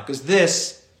right now. Because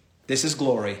this is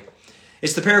glory.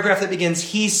 It's the paragraph that begins,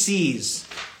 he sees.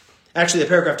 Actually, the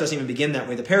paragraph doesn't even begin that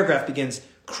way. The paragraph begins,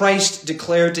 Christ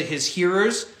declared to his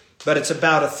hearers, but it's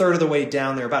about a third of the way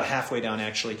down there, about halfway down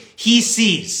actually. He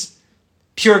sees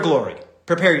pure glory.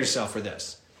 Prepare yourself for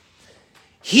this.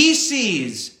 He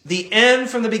sees the end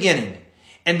from the beginning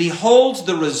and beholds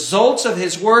the results of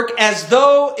his work as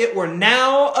though it were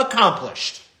now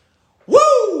accomplished.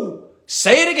 Woo!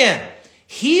 Say it again.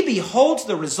 He beholds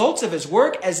the results of his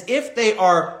work as if they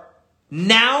are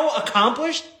now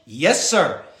accomplished. Yes,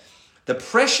 sir. The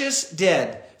precious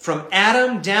dead, from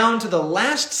Adam down to the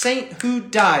last saint who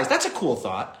dies. That's a cool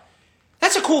thought.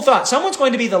 That's a cool thought. Someone's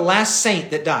going to be the last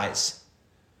saint that dies.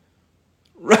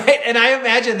 Right? And I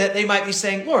imagine that they might be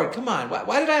saying, Lord, come on.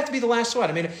 Why did I have to be the last one?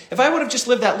 I mean, if I would have just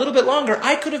lived that little bit longer,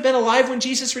 I could have been alive when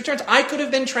Jesus returns. I could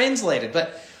have been translated.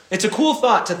 But it's a cool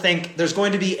thought to think there's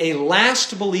going to be a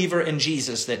last believer in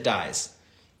Jesus that dies.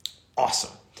 Awesome.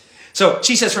 So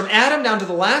she says, from Adam down to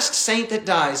the last saint that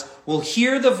dies will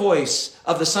hear the voice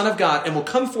of the Son of God and will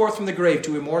come forth from the grave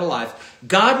to immortal life.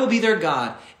 God will be their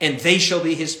God and they shall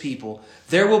be his people.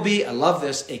 There will be, I love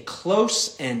this, a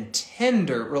close and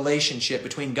tender relationship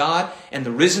between God and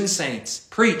the risen saints.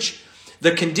 Preach.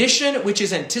 The condition which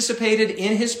is anticipated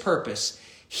in his purpose,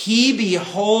 he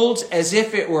beholds as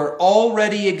if it were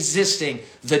already existing.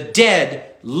 The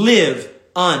dead live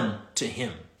unto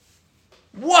him.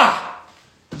 Wow!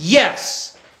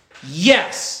 Yes.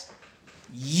 This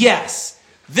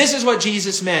is what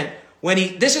Jesus meant when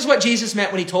he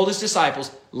told his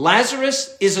disciples,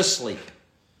 Lazarus is asleep.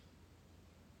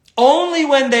 Only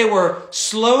when they were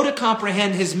slow to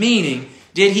comprehend his meaning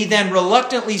did he then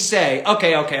reluctantly say,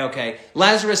 okay,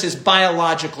 Lazarus is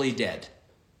biologically dead.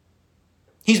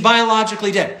 He's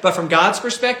biologically dead. But from God's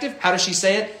perspective, how does she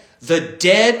say it? The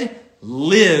dead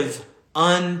live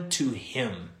unto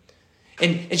him.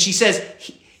 And she says,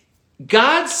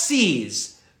 God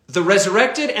sees the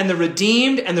resurrected and the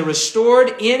redeemed and the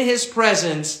restored in his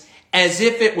presence as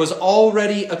if it was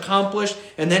already accomplished.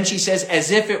 And then she says, as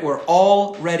if it were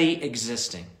already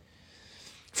existing.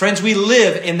 Friends, we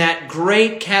live in that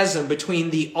great chasm between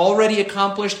the already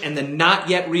accomplished and the not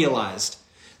yet realized.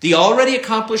 The already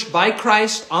accomplished by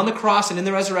Christ on the cross and in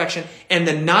the resurrection, and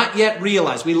the not yet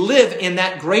realized. We live in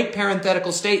that great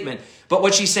parenthetical statement. But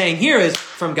what she's saying here is,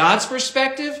 from God's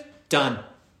perspective, done.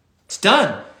 It's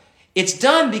done. It's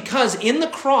done because in the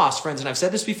cross, friends, and I've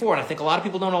said this before, and I think a lot of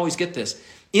people don't always get this.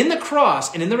 In the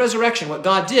cross and in the resurrection, what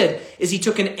God did is he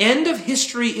took an end of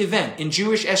history event in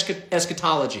Jewish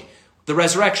eschatology, the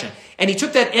resurrection, and he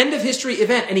took that end of history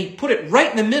event and he put it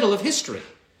right in the middle of history.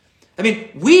 I mean,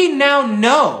 we now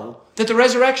know that the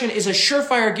resurrection is a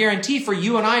surefire guarantee for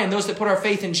you and I and those that put our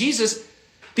faith in Jesus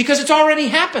because it's already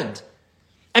happened.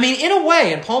 I mean, in a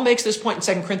way, and Paul makes this point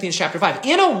in 2 Corinthians chapter 5,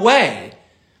 in a way,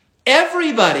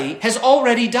 everybody has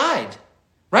already died,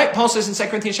 right? Paul says in 2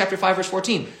 Corinthians chapter 5, verse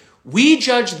 14, we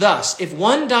judge thus, if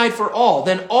one died for all,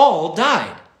 then all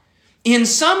died. In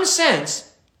some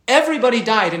sense, everybody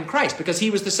died in Christ because he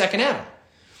was the second Adam.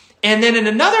 And then in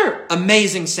another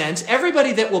amazing sense,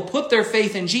 everybody that will put their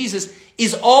faith in Jesus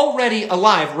is already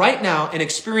alive right now and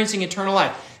experiencing eternal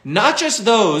life. Not just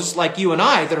those like you and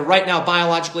I that are right now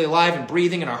biologically alive and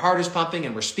breathing and our heart is pumping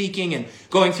and we're speaking and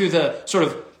going through the sort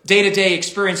of day-to-day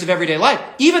experience of everyday life.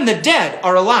 Even the dead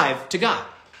are alive to God.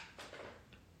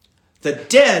 The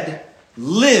dead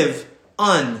live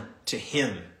unto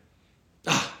him.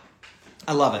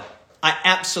 I love it. I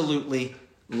absolutely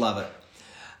love it.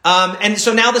 And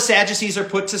so now the Sadducees are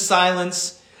put to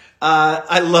silence.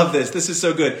 I love this. This is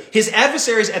so good. His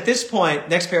adversaries at this point,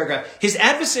 next paragraph, his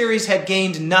adversaries had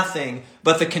gained nothing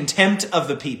but the contempt of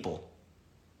the people.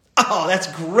 Oh,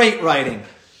 that's great writing.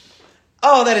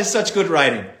 Oh, that is such good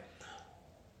writing.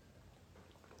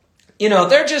 You know,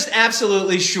 they're just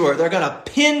absolutely sure they're going to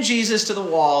pin Jesus to the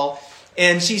wall.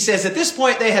 And she says at this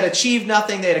point they had achieved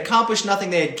nothing, they had accomplished nothing,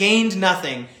 they had gained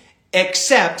nothing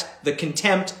except the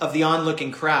contempt of the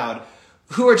onlooking crowd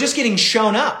who are just getting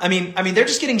shown up. I mean, they're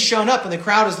just getting shown up and the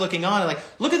crowd is looking on and like,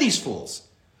 look at these fools.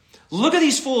 Look at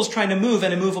these fools trying to move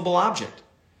an immovable object.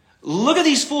 Look at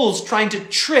these fools trying to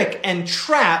trick and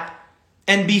trap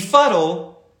and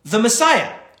befuddle the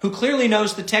Messiah, who clearly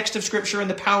knows the text of Scripture and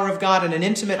the power of God and an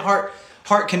intimate heart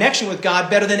connection with God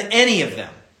better than any of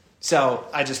them. So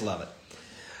I just love it.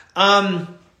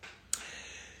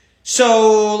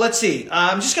 So let's see.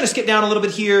 I'm just going to skip down a little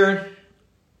bit here.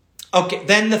 Okay,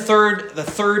 then the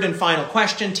third and final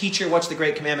question, teacher, what's the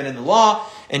great commandment in the law?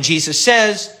 And Jesus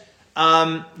says,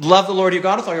 love the Lord your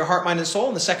God with all your heart, mind, and soul.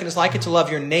 And the second is like it, to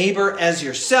love your neighbor as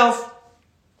yourself.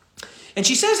 And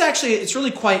she says, actually, it's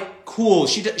really quite cool.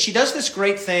 She does this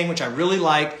great thing, which I really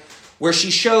like, where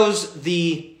she shows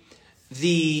the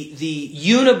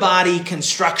unibody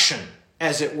construction,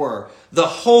 as it were, the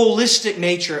holistic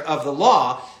nature of the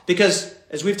law. Because,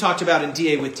 as we've talked about in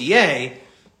DA with DA,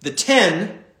 the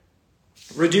 10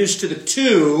 reduced to the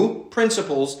 2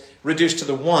 principles, reduced to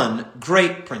the 1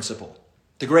 great principle,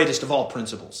 the greatest of all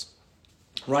principles,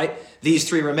 right? These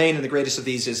 3 remain, and the greatest of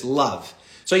these is love.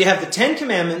 So you have the 10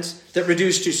 commandments that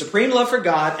reduce to supreme love for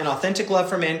God and authentic love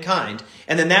for mankind,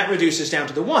 and then that reduces down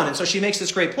to the 1. And so she makes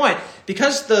this great point.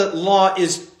 Because the law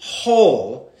is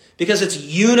whole, because it's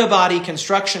unibody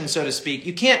construction, so to speak,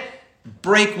 you can't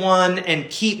break 1 and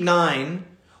keep 9,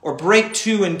 or break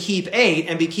 2 and keep 8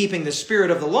 and be keeping the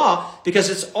spirit of the law, because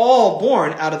it's all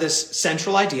born out of this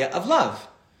central idea of love.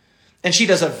 And she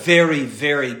does a very,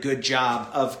 very good job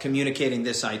of communicating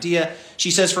this idea.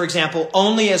 She says, for example,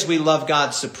 only as we love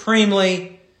God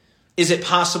supremely is it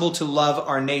possible to love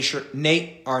our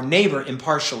neighbor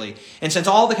impartially. And since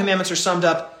all the commandments are summed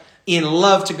up in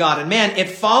love to God and man, it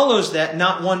follows that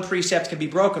not one precept can be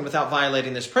broken without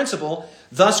violating this principle.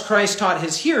 Thus, Christ taught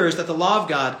his hearers that the law of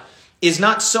God is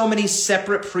not so many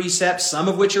separate precepts, some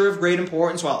of which are of great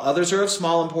importance, while others are of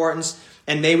small importance,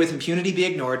 and may with impunity be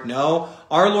ignored. No,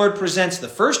 our Lord presents the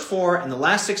first 4 and the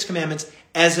last 6 commandments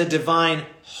as a divine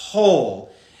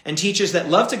whole, and teaches that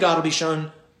love to God will be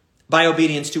shown by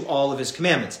obedience to all of his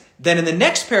commandments. Then in the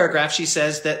next paragraph, she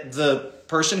says that the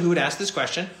person who had asked this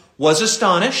question was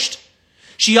astonished.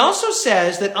 She also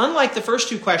says that unlike the first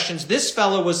 2 questions, this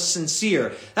fellow was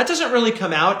sincere. That doesn't really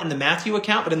come out in the Matthew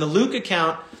account, but in the Luke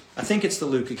account, I think it's the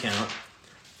Luke account.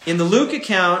 In the Luke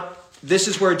account, this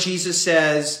is where Jesus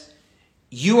says,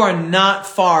 you are not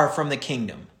far from the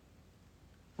kingdom.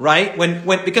 Right?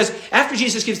 Because after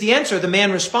Jesus gives the answer, the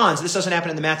man responds. This doesn't happen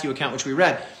in the Matthew account, which we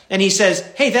read. And he says,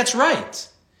 hey, that's right.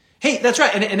 Hey, that's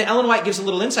right. And Ellen White gives a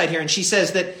little insight here. And she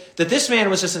says that this man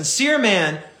was a sincere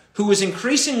man who was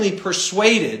increasingly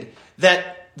persuaded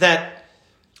that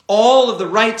all of the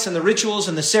rites and the rituals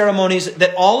and the ceremonies,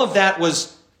 that all of that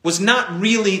was not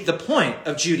really the point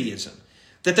of Judaism.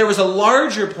 That there was a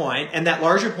larger point, and that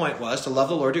larger point was to love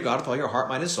the Lord your God with all your heart,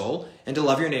 mind, and soul, and to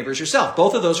love your neighbor as yourself.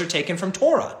 Both of those are taken from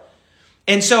Torah.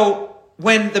 And so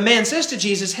when the man says to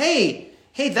Jesus, hey,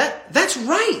 that's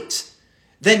right,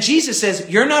 then Jesus says,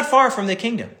 you're not far from the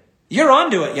kingdom. You're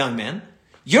onto it, young man.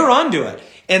 You're onto it.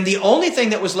 And the only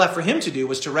thing that was left for him to do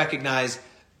was to recognize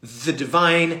the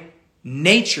divine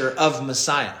nature of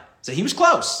Messiah. So he was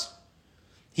close.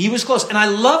 He was close. And I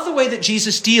love the way that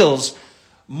Jesus deals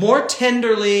more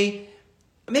tenderly.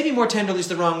 Maybe more tenderly is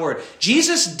the wrong word.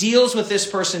 Jesus deals with this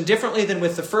person differently than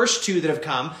with the first two that have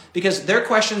come, because their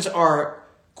questions are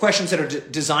questions that are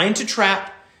designed to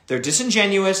trap. They're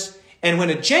disingenuous. And when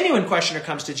a genuine questioner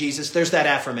comes to Jesus, there's that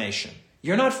affirmation.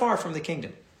 You're not far from the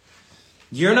kingdom.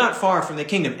 You're not far from the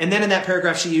kingdom. And then in that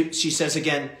paragraph, she says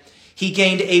again, he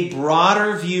gained a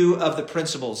broader view of the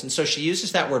principles. And so she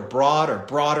uses that word broad or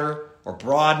broader or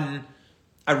broaden.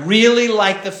 I really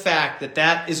like the fact that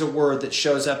that is a word that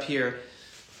shows up here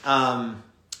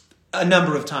a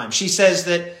number of times. She says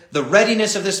that the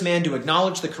readiness of this man to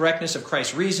acknowledge the correctness of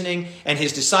Christ's reasoning and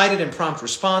his decided and prompt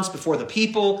response before the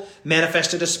people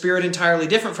manifested a spirit entirely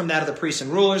different from that of the priests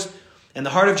and rulers. And the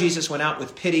heart of Jesus went out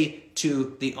with pity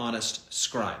to the honest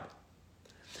scribe.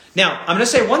 Now, I'm going to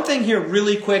say one thing here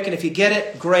really quick, and if you get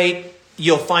it, great.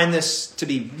 You'll find this to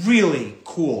be really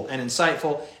cool and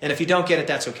insightful. And if you don't get it,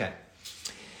 that's okay.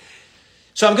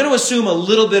 So I'm going to assume a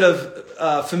little bit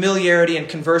of familiarity and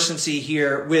conversancy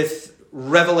here with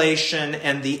Revelation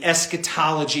and the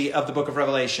eschatology of the book of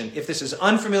Revelation. If this is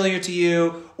unfamiliar to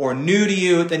you or new to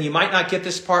you, then you might not get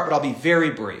this part, but I'll be very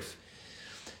brief.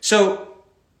 So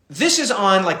this is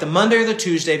on like the Monday or the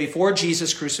Tuesday before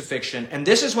Jesus' crucifixion, and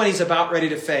this is when he's about ready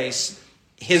to face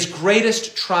his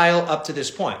greatest trial up to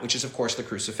this point, which is, of course, the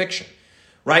crucifixion,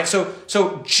 right?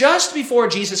 So just before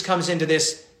Jesus comes into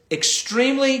this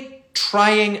extremely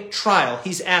trying trial,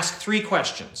 he's asked 3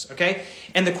 questions, okay?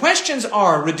 And the questions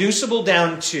are reducible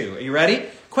down to, are you ready?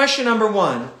 Question number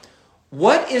 1,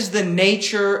 what is the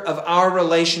nature of our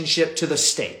relationship to the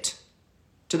state?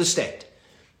 To the state.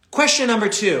 Question number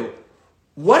 2,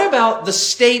 what about the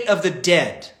state of the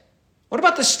dead? What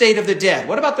about the state of the dead?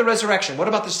 What about the resurrection? What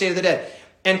about the state of the dead?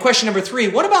 And question number 3,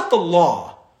 what about the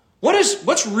law?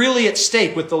 What's really at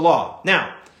stake with the law?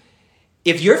 Now,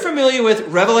 if you're familiar with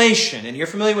Revelation and you're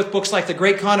familiar with books like The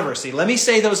Great Controversy, let me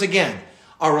say those again.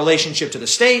 Our relationship to the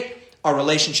state, our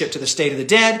relationship to the state of the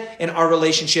dead, and our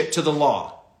relationship to the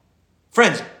law.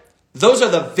 Friends, those are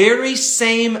the very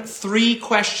same 3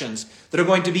 questions that are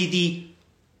going to be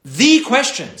the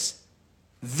questions.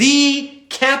 The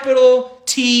capital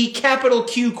T, capital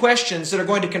Q questions that are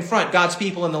going to confront God's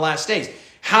people in the last days.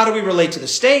 How do we relate to the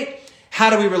state? How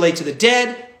do we relate to the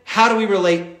dead? How do we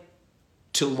relate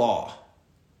to law?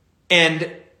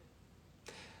 And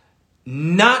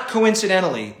not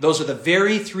coincidentally, those are the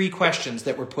very 3 questions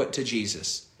that were put to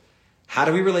Jesus. How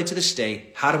do we relate to the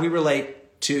state? How do we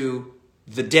relate to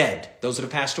the dead, those that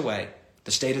have passed away,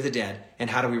 the state of the dead? And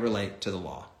how do we relate to the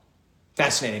law?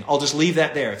 Fascinating. I'll just leave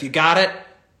that there. If you got it,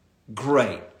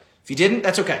 great. If you didn't,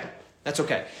 that's okay. That's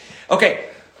okay. Okay.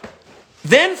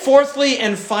 Then fourthly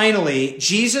and finally,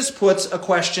 Jesus puts a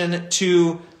question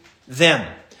to them,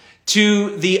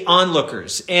 to the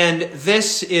onlookers. And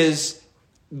this is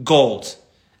gold.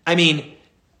 I mean,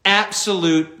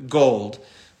 absolute gold.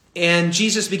 And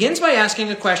Jesus begins by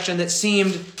asking a question that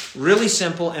seemed really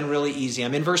simple and really easy.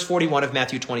 I'm in verse 41 of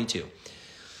Matthew 22.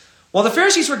 While the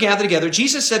Pharisees were gathered together,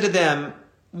 Jesus said to them,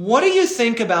 "What do you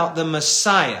think about the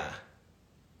Messiah?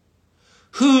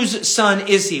 Whose son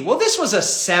is he?" Well, this was a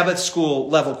Sabbath school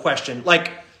level question.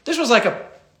 This was like a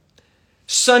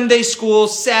Sunday school,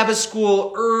 Sabbath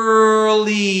school,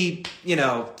 early,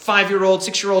 5-year-old,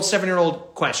 6-year-old,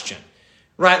 7-year-old question,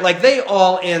 right? Like they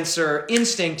all answer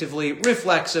instinctively,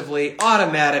 reflexively,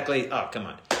 automatically. Oh, come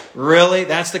on. Really?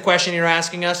 That's the question you're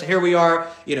asking us? Here we are,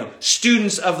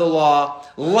 students of the law,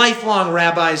 lifelong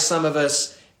rabbis, some of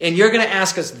us, and you're going to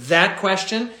ask us that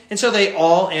question? And so they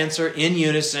all answer in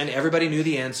unison. Everybody knew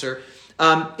the answer.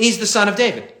 He's the son of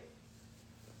David.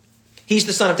 He's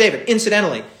the son of David.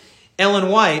 Incidentally, Ellen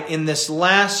White, in this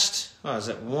last, the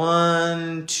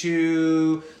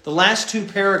last 2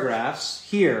 paragraphs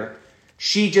here,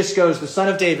 she just goes, the son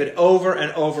of David, over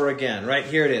and over again. Right?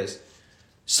 Here it is.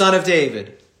 Son of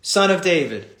David, son of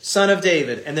David, son of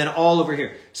David, and then all over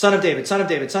here. Son of David, son of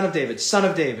David, son of David, son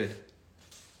of David.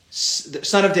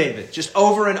 Son of David, just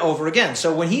over and over again.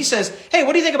 So when he says, hey,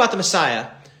 what do you think about the Messiah?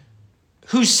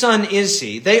 Whose son is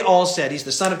he? They all said he's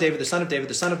the son of David, the son of David,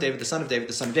 the son of David, the son of David,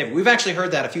 the son of David. We've actually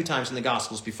heard that a few times in the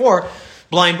Gospels before.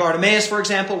 Blind Bartimaeus, for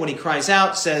example, when he cries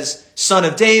out, says, "Son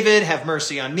of David, have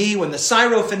mercy on me." When the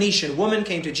Syrophoenician woman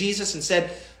came to Jesus and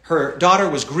said her daughter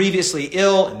was grievously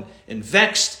ill and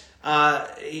vexed,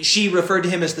 she referred to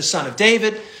him as the son of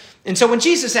David. And so when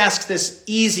Jesus asks this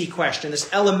easy question,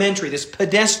 this elementary, this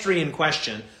pedestrian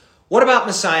question, what about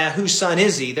Messiah? Whose son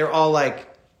is he? They're all like,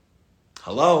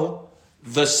 hello,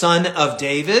 the son of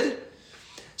David?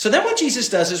 So then what Jesus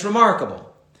does is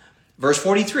remarkable. Verse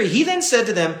 43, he then said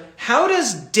to them, how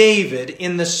does David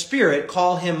in the Spirit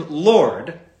call him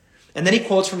Lord? And then he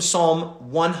quotes from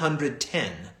Psalm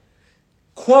 110,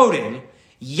 quoting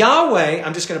Yahweh.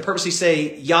 I'm just going to purposely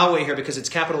say Yahweh here because it's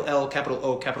capital L, capital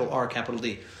O, capital R, capital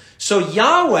D. So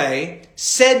Yahweh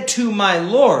said to my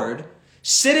Lord,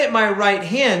 sit at my right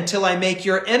hand till I make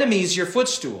your enemies your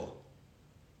footstool.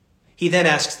 He then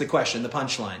asks the question, the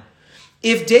punchline.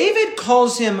 If David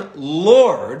calls him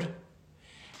Lord,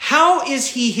 how is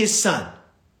he his son?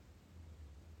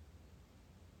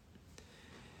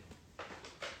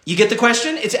 You get the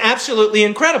question? It's absolutely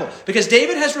incredible because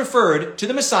David has referred to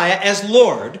the Messiah as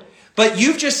Lord, but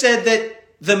you've just said that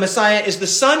the Messiah is the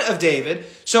son of David.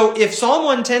 So if Psalm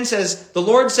 110 says, the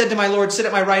Lord said to my Lord, sit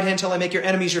at my right hand till I make your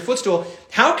enemies your footstool,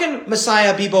 how can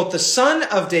Messiah be both the son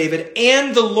of David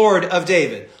and the Lord of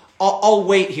David? I'll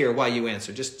wait here while you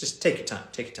answer. Just take your time.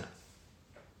 Take your time.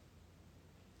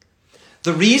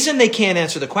 The reason they can't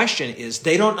answer the question is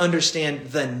they don't understand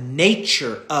the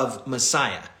nature of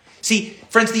Messiah. See,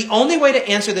 friends, the only way to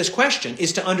answer this question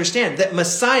is to understand that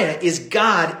Messiah is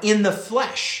God in the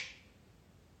flesh.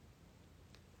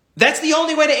 That's the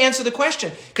only way to answer the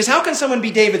question. Because how can someone be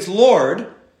David's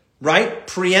Lord, right?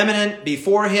 Preeminent,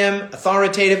 before him,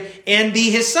 authoritative, and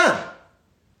be his son?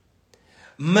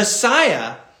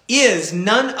 Messiah is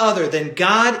none other than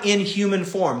God in human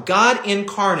form, God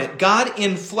incarnate, God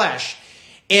in flesh.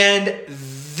 And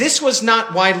this was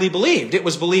not widely believed. It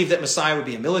was believed that Messiah would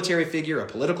be a military figure, a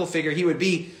political figure. He would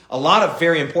be a lot of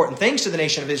very important things to the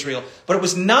nation of Israel. But it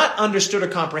was not understood or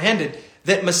comprehended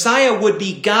that Messiah would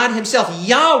be God himself,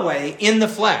 Yahweh in the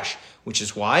flesh. Which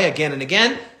is why, again and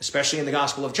again, especially in the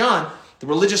Gospel of John, the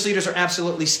religious leaders are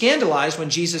absolutely scandalized when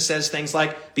Jesus says things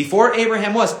like, before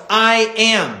Abraham was, I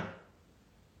am.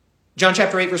 John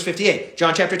chapter 8, verse 58.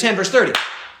 John chapter 10, verse 30.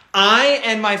 I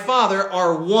and my Father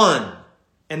are one.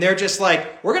 And they're just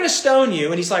like, we're going to stone you.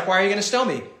 And he's like, why are you going to stone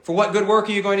me? For what good work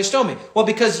are you going to stone me? Well,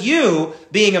 because you,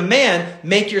 being a man,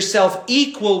 make yourself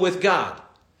equal with God.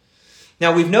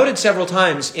 Now, we've noted several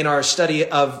times in our study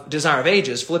of Desire of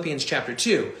Ages, Philippians chapter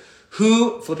 2,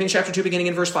 Philippians chapter 2, beginning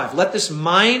in verse 5, let this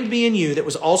mind be in you that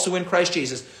was also in Christ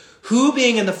Jesus, who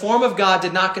being in the form of God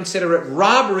did not consider it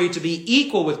robbery to be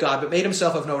equal with God, but made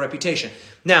himself of no reputation.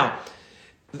 Now,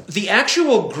 the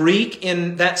actual Greek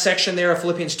in that section there of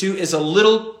Philippians 2 is a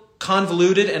little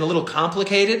convoluted and a little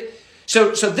complicated.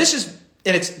 So this is,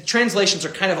 and its translations are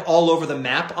kind of all over the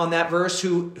map on that verse,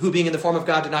 who being in the form of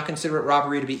God did not consider it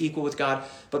robbery to be equal with God,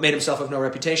 but made himself of no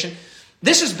reputation.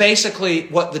 This is basically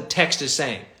what the text is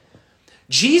saying.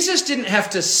 Jesus didn't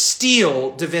have to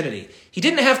steal divinity. He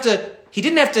didn't have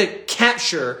to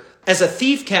capture, as a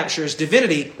thief captures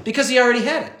divinity, because he already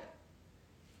had it.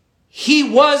 He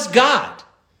was God.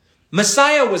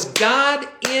 Messiah was God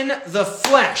in the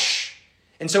flesh.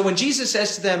 And so when Jesus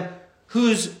says to them,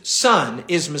 whose son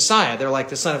is Messiah? They're like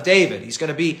the son of David. He's going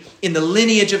to be in the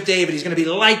lineage of David. He's going to be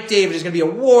like David. He's going to be a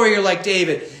warrior like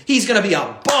David. He's going to be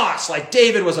a boss like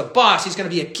David was a boss. He's going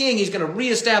to be a king. He's going to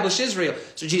reestablish Israel.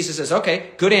 So Jesus says,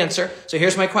 okay, good answer. So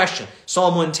here's my question.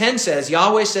 Psalm 110 says,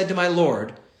 Yahweh said to my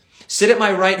Lord, sit at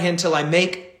my right hand till I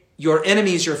make your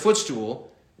enemies your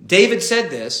footstool. David said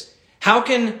this. How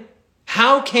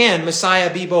can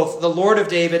Messiah be both the Lord of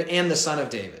David and the son of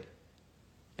David?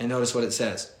 And notice what it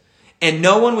says. And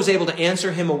no one was able to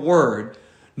answer him a word,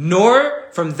 nor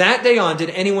from that day on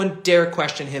did anyone dare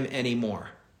question him anymore.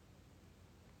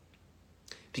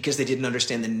 Because they didn't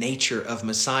understand the nature of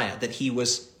Messiah, that he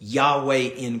was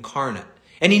Yahweh incarnate.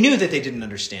 And he knew that they didn't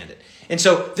understand it. And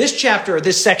so this chapter, or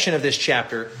this section of this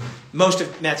chapter, most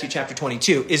of Matthew chapter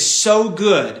 22, is so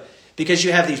good because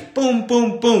you have these boom,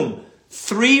 boom, boom,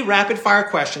 3 rapid-fire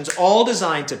questions, all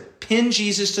designed to pin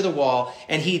Jesus to the wall,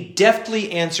 and he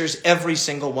deftly answers every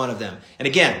single one of them. And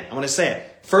again, I want to say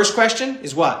it. First question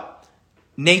is what?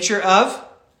 Nature of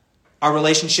our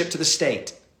relationship to the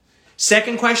state.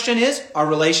 Second question is our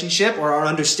relationship or our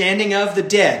understanding of the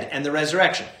dead and the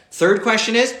resurrection. Third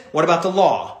question is, what about the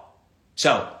law?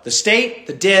 So, the state,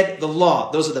 the dead, the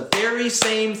law. Those are the very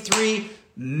same 3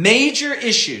 major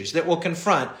issues that will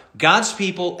confront God's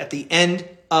people at the end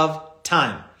of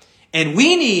time. And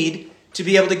we need to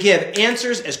be able to give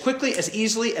answers as quickly, as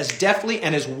easily, as deftly,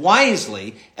 and as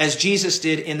wisely as Jesus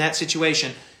did in that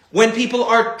situation when people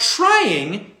are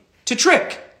trying to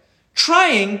trick,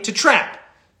 trying to trap,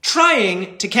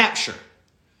 trying to capture.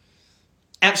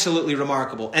 Absolutely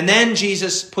remarkable. And then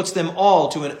Jesus puts them all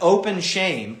to an open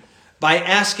shame by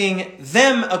asking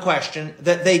them a question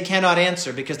that they cannot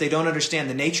answer because they don't understand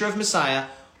the nature of Messiah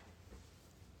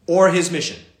or his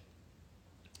mission.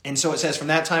 And so it says from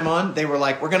that time on, they were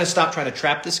like, we're going to stop trying to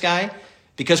trap this guy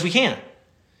because we can't.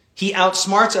 He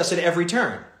outsmarts us at every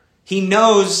turn. He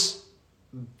knows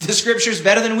the scriptures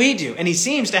better than we do. And he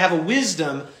seems to have a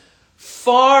wisdom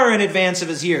far in advance of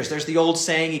his years. There's the old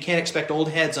saying, you can't expect old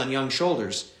heads on young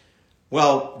shoulders.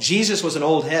 Well, Jesus was an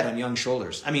old head on young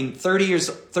shoulders. I mean, 30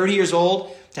 years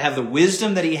old, to have the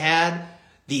wisdom that he had,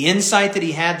 the insight that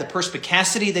he had, the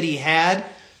perspicacity that he had,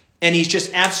 and he's just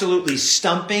absolutely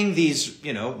stumping these,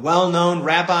 well-known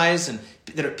rabbis and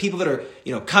people that are,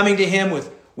 coming to him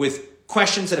with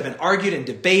questions that have been argued and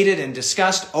debated and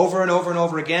discussed over and over and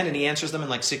over again, and he answers them in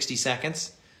like 60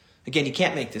 seconds. Again, you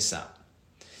can't make this up.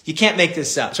 You can't make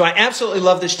this up. So I absolutely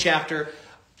love this chapter.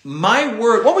 My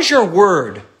word, what was your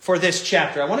word for this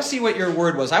chapter? I want to see what your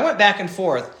word was. I went back and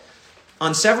forth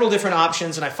on several different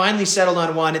options, and I finally settled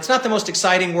on one. It's not the most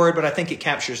exciting word, but I think it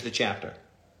captures the chapter.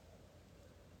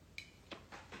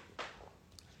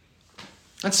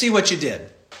 Let's see what you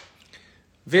did.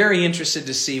 Very interested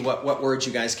to see what words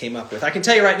you guys came up with. I can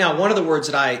tell you right now, one of the words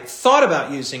that I thought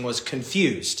about using was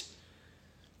confused.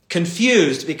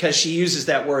 Confused, because she uses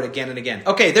that word again and again.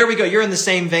 Okay, there we go. You're in the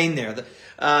same vein there.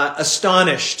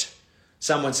 Astonished,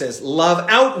 someone says. Love,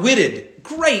 outwitted.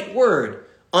 Great word.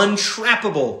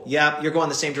 Untrappable. Yeah, you're going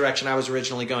the same direction I was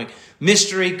originally going.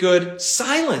 Mystery, good.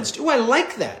 Silenced. Ooh, I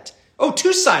like that. Oh,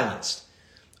 too silenced.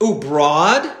 Ooh,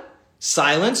 broad.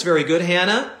 Silence. Very good,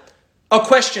 Hannah. Oh,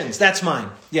 questions. That's mine.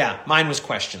 Yeah, mine was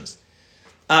questions.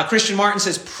 Christian Martin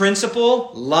says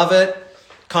principle. Love it.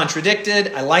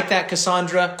 Contradicted. I like that,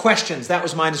 Cassandra. Questions. That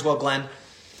was mine as well, Glenn.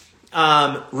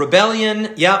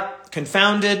 Rebellion. Yep.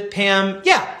 Confounded. Pam.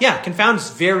 Yeah. Confounded is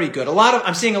very good.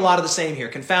 I'm seeing a lot of the same here.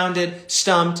 Confounded.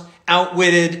 Stumped.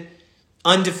 Outwitted.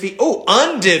 Undefeated. Oh,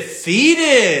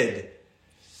 undefeated.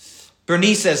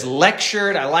 Bernice says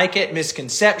lectured. I like it.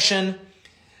 Misconception.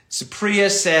 Supriya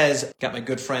says, got my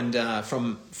good friend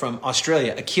from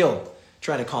Australia, Akil,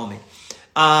 trying to call me.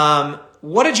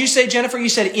 What did you say, Jennifer? You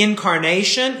said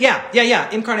incarnation. Yeah.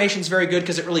 Incarnation is very good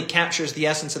because it really captures the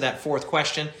essence of that fourth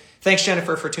question. Thanks,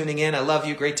 Jennifer, for tuning in. I love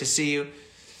you. Great to see you.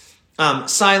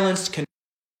 Silenced.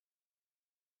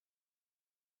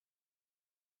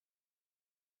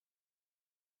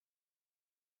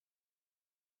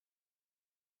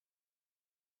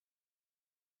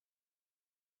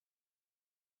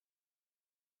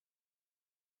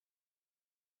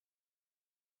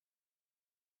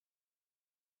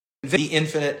 The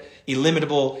infinite,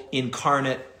 illimitable,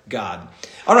 incarnate God.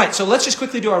 All right, so let's just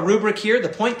quickly do our rubric here. The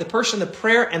point, the person, the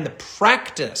prayer, and the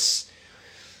practice.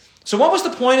 So what was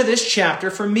the point of this chapter?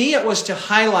 For me, it was to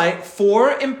highlight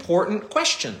 4 important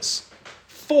questions.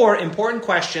 4 important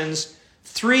questions,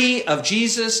 3 of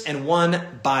Jesus and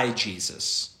 1 by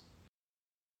Jesus.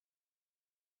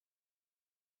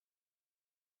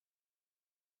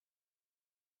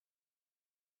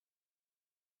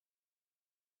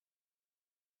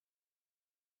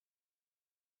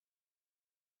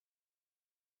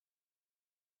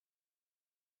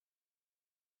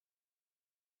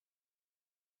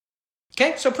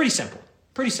 Okay, so pretty simple.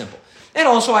 And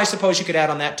also, I suppose you could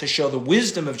add on that to show the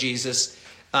wisdom of Jesus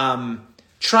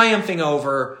triumphing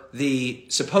over the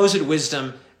supposed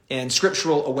wisdom and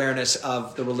scriptural awareness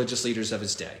of the religious leaders of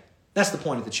his day. That's the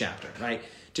point of the chapter, right?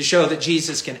 To show that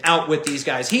Jesus can outwit these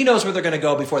guys. He knows where they're going to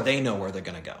go before they know where they're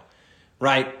going to go,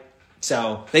 right?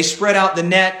 So they spread out the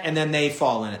net and then they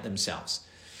fall in it themselves.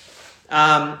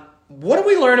 What do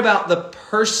we learn about the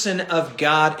person of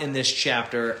God in this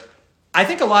chapter? I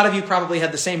think a lot of you probably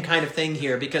had the same kind of thing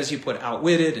here because you put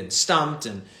outwitted and stumped.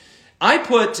 And I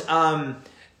put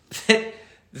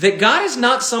that God is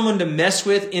not someone to mess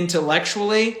with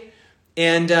intellectually,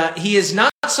 and he is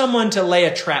not someone to lay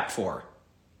a trap for.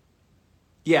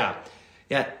 Yeah.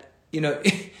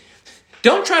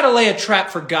 Don't try to lay a trap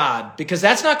for God because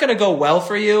that's not going to go well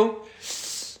for you,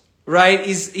 right?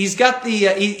 He's got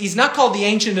he's not called the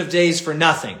Ancient of Days for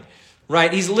nothing.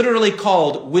 Right? He's literally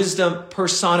called wisdom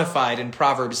personified in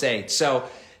Proverbs 8. So,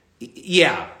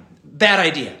 yeah, bad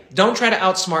idea. Don't try to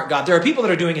outsmart God. There are people that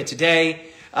are doing it today,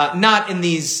 not in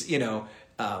these,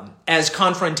 as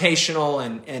confrontational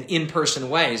and in-person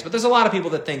ways. But there's a lot of people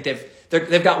that think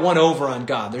they've got one over on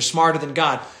God. They're smarter than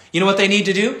God. You know what they need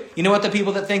to do? You know what the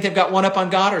people that think they've got one up on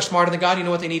God or smarter than God, you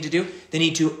know what they need to do? They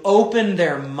need to open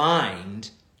their mind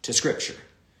to Scripture.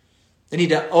 They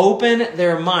need to open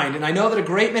their mind. And I know that a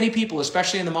great many people,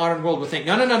 especially in the modern world, would think,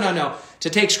 no. To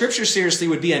take Scripture seriously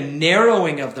would be a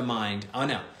narrowing of the mind. Oh,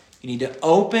 no. You need to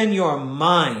open your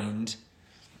mind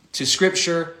to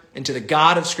Scripture, and to the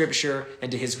God of Scripture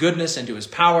and to his goodness and to his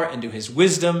power and to his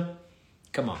wisdom.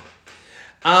 Come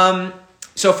on.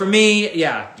 So for me,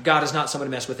 God is not someone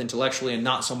to mess with intellectually and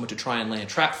not someone to try and lay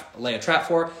a trap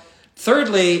for.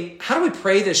 Thirdly, how do we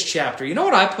pray this chapter? You know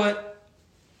what I put?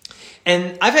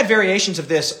 And I've had variations of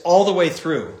this all the way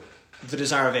through the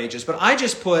Desire of Ages, but I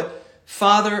just put,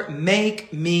 Father,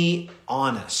 make me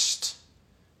honest.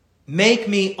 Make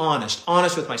me honest.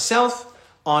 Honest with myself,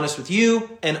 honest with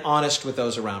you, and honest with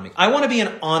those around me. I want to be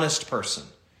an honest person.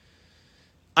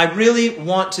 I really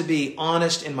want to be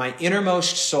honest in my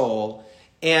innermost soul.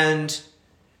 And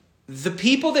the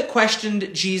people that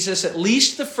questioned Jesus, at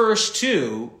least the first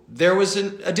two, there was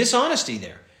a dishonesty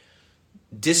there.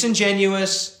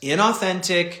 Disingenuous,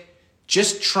 inauthentic,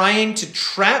 just trying to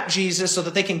trap Jesus so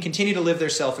that they can continue to live their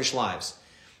selfish lives.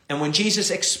 And when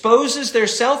Jesus exposes their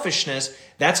selfishness,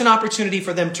 that's an opportunity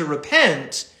for them to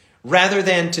repent rather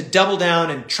than to double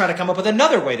down and try to come up with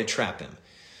another way to trap him.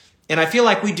 And I feel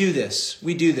like we do this.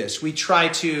 We try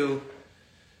to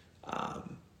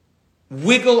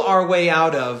wiggle our way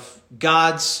out of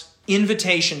God's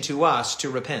invitation to us to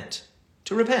repent,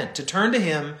 to turn to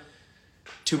him,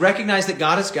 to recognize that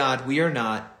God is God, we are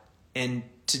not, and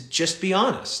to just be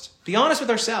honest. Be honest with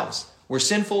ourselves. We're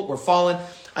sinful, we're fallen.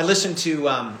 I listened to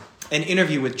an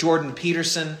interview with Jordan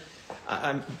Peterson.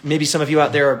 Maybe some of you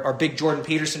out there are big Jordan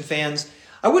Peterson fans.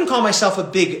 I wouldn't call myself a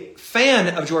big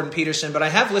fan of Jordan Peterson, but I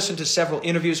have listened to several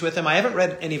interviews with him. I haven't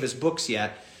read any of his books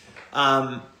yet.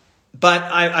 But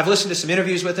I've listened to some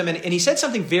interviews with him, and he said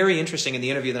something very interesting in the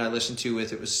interview that I listened to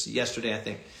it was yesterday, I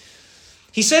think.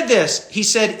 He said this. He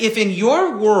said, if in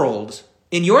your world,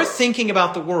 in your thinking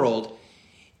about the world,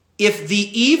 if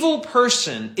the evil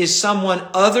person is someone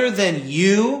other than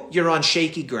you, you're on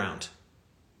shaky ground.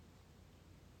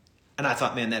 And I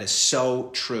thought, man, that is so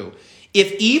true.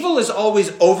 If evil is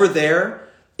always over there,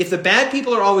 if the bad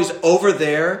people are always over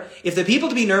there, if the people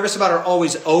to be nervous about are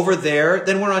always over there,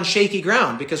 then we're on shaky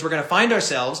ground because we're going to find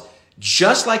ourselves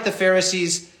just like the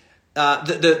Pharisees,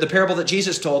 the parable that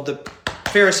Jesus told, the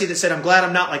Pharisee that said, I'm glad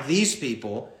I'm not like these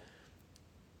people.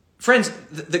 Friends,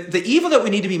 the evil that we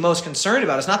need to be most concerned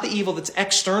about is not the evil that's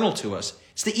external to us.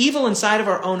 It's the evil inside of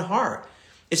our own heart.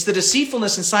 It's the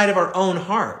deceitfulness inside of our own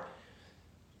heart.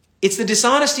 It's the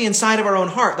dishonesty inside of our own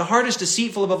heart. The heart is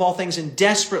deceitful above all things and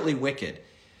desperately wicked.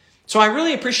 So I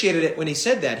really appreciated it when he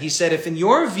said that. He said, if in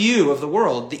your view of the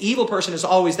world, the evil person is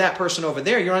always that person over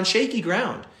there, you're on shaky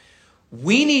ground.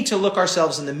 We need to look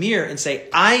ourselves in the mirror and say,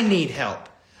 I need help.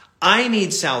 I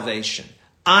need salvation.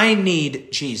 I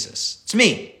need Jesus. It's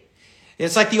me.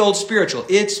 It's like the old spiritual.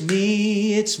 It's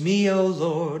me, O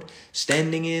Lord,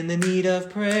 standing in the need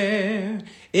of prayer.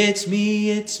 It's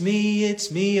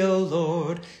me, O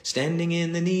Lord, standing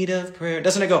in the need of prayer.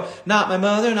 Doesn't it go, not my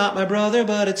mother, not my brother,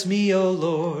 but it's me, O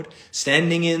Lord,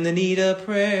 standing in the need of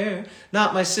prayer.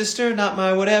 Not my sister, not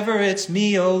my whatever, it's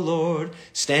me, O Lord,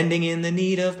 standing in the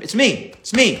need of... It's me.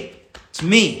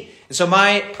 And so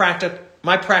my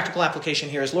practical application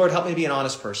here is, Lord, help me to be an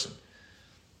honest person.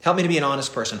 Help me to be an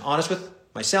honest person. Honest with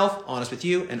myself, honest with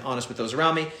you, and honest with those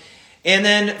around me. And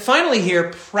then finally here,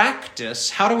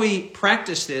 practice. How do we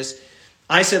practice this?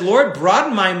 I said, Lord,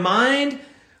 broaden my mind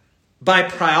by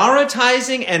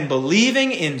prioritizing and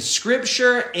believing in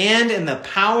Scripture and in the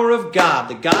power of God.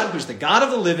 The God who's the God of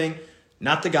the living,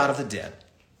 not the God of the dead.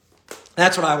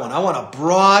 That's what I want. I want a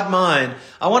broad mind.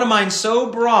 I want a mind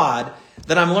so broad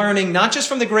that I'm learning not just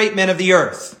from the great men of the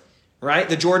earth, right?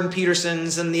 The Jordan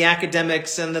Petersons and the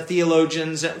academics and the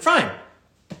theologians. Fine.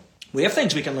 We have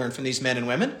things we can learn from these men and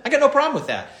women. I got no problem with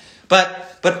that.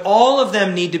 But all of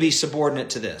them need to be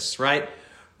subordinate to this, right?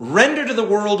 Render to the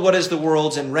world what is the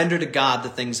world's and render to God the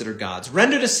things that are God's.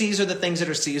 Render to Caesar the things that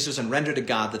are Caesar's and render to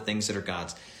God the things that are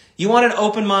God's. You want an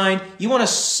open mind. You want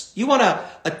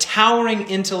a towering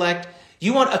intellect.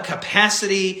 You want a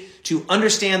capacity to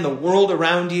understand the world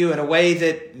around you in a way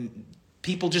that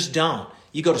people just don't.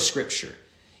 You go to Scripture.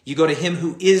 You go to Him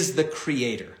who is the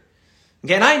Creator.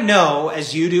 Okay, and I know,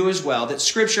 as you do as well, that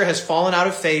Scripture has fallen out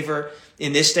of favor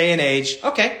in this day and age.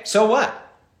 Okay, so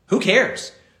what? Who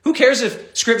cares? Who cares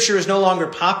if Scripture is no longer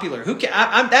popular?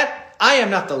 I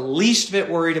am not the least bit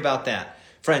worried about that.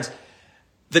 Friends,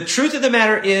 the truth of the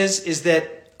matter is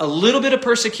that a little bit of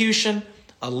persecution,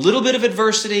 a little bit of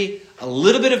adversity, a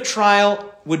little bit of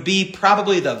trial would be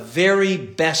probably the very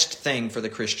best thing for the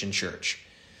Christian church.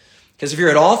 Because if you're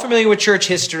at all familiar with church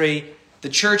history, the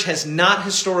church has not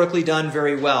historically done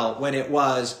very well when it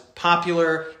was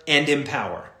popular and in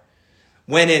power.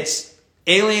 When it's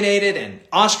alienated and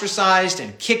ostracized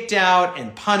and kicked out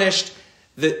and punished,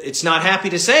 it's not happy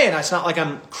to say, and it's not like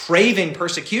I'm craving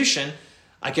persecution.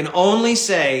 I can only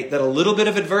say that a little bit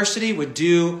of adversity would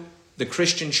do the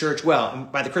Christian church well.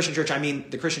 And by the Christian church, I mean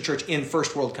the Christian church in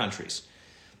first world countries.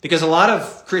 Because a lot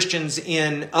of Christians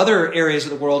in other areas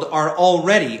of the world are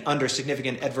already under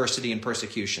significant adversity and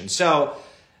persecution. So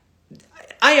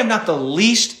I am not the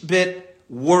least bit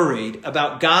worried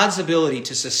about God's ability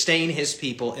to sustain his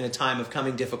people in a time of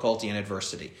coming difficulty and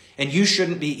adversity. And you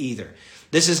shouldn't be either.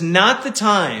 This is not the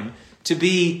time to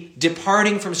be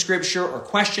departing from Scripture or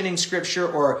questioning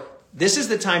Scripture, or this is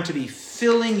the time to be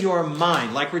filling your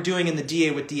mind, like we're doing in the DA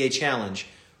with DA challenge,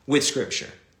 with Scripture.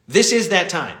 This is that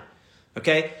time.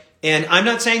 Okay? And I'm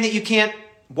not saying that you can't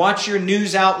watch your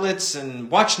news outlets and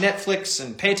watch Netflix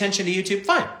and pay attention to YouTube.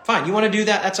 Fine. You want to do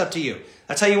that? That's up to you.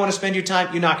 That's how you want to spend your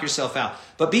time. You knock yourself out.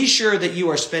 But be sure that you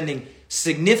are spending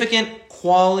significant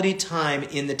quality time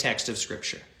in the text of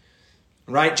Scripture.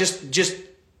 Right? Just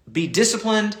be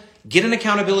disciplined. Get an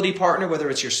accountability partner, whether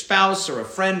it's your spouse or a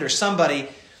friend or somebody,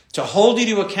 to hold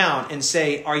you to account and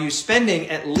say, are you spending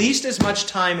at least as much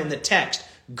time in the text,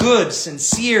 good,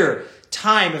 sincere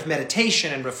time of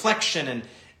meditation and reflection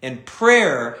and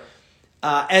prayer,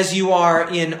 as you are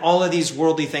in all of these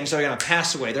worldly things that are going to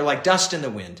pass away? They're like dust in the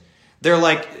wind. They're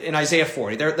like in Isaiah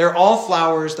 40. They're all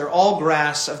flowers. They're all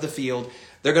grass of the field.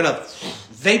 They're going to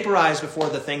vaporize before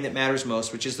the thing that matters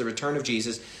most, which is the return of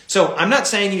Jesus. So I'm not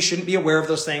saying you shouldn't be aware of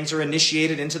those things or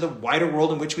initiated into the wider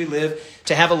world in which we live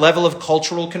to have a level of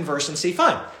cultural conversancy.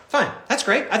 Fine. That's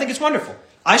great. I think it's wonderful.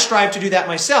 I strive to do that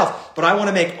myself, but I want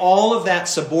to make all of that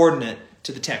subordinate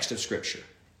to the text of Scripture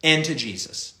and to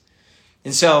Jesus.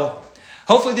 And so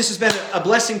hopefully this has been a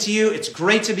blessing to you. It's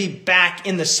great to be back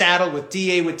in the saddle with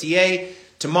DA.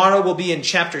 Tomorrow we'll be in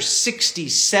chapter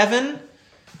 67.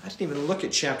 I didn't even look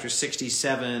at chapter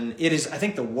 67. It is, I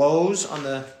think, the woes on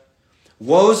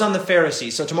the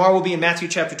Pharisees. So tomorrow we'll be in Matthew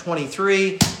chapter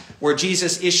 23, where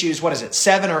Jesus issues,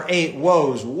 7 or 8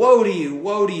 woes. Woe to you,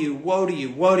 woe to you, woe to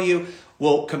you, woe to you.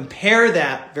 We'll compare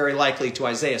that very likely to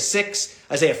Isaiah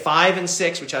 5 and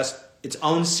 6, which has its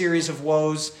own series of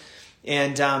woes.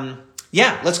 And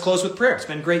let's close with prayer. It's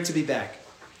been great to be back.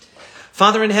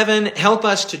 Father in heaven, help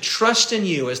us to trust in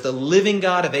you as the living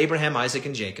God of Abraham, Isaac,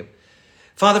 and Jacob.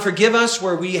 Father, forgive us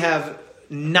where we have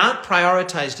not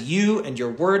prioritized you and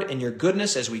your word and your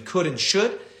goodness as we could and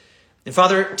should. And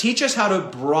Father, teach us how to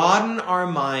broaden our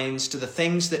minds to the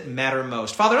things that matter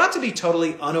most. Father, not to be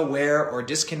totally unaware or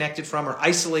disconnected from or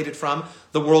isolated from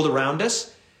the world around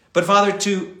us, but Father,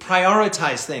 to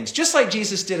prioritize things, just like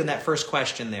Jesus did in that first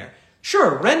question there.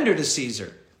 Sure, render to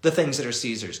Caesar the things that are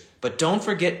Caesar's, but don't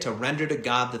forget to render to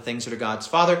God the things that are God's.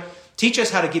 Father, teach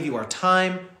us how to give you our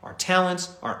time, our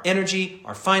talents, our energy,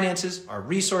 our finances, our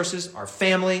resources, our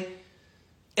family,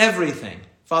 everything.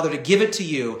 Father, to give it to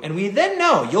you. And we then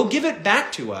know you'll give it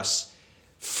back to us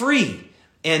free.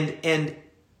 And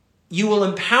you will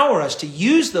empower us to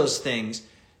use those things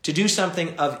to do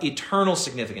something of eternal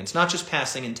significance, not just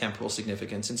passing and temporal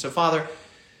significance. And so, Father,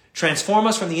 transform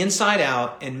us from the inside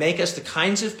out and make us the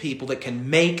kinds of people that can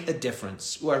make a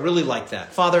difference. Ooh, I really like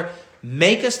that. Father,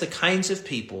 make us the kinds of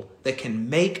people that can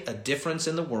make a difference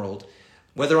in the world,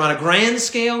 whether on a grand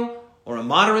scale or a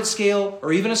moderate scale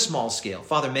or even a small scale.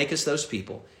 Father, make us those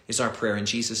people is our prayer in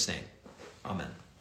Jesus' name. Amen.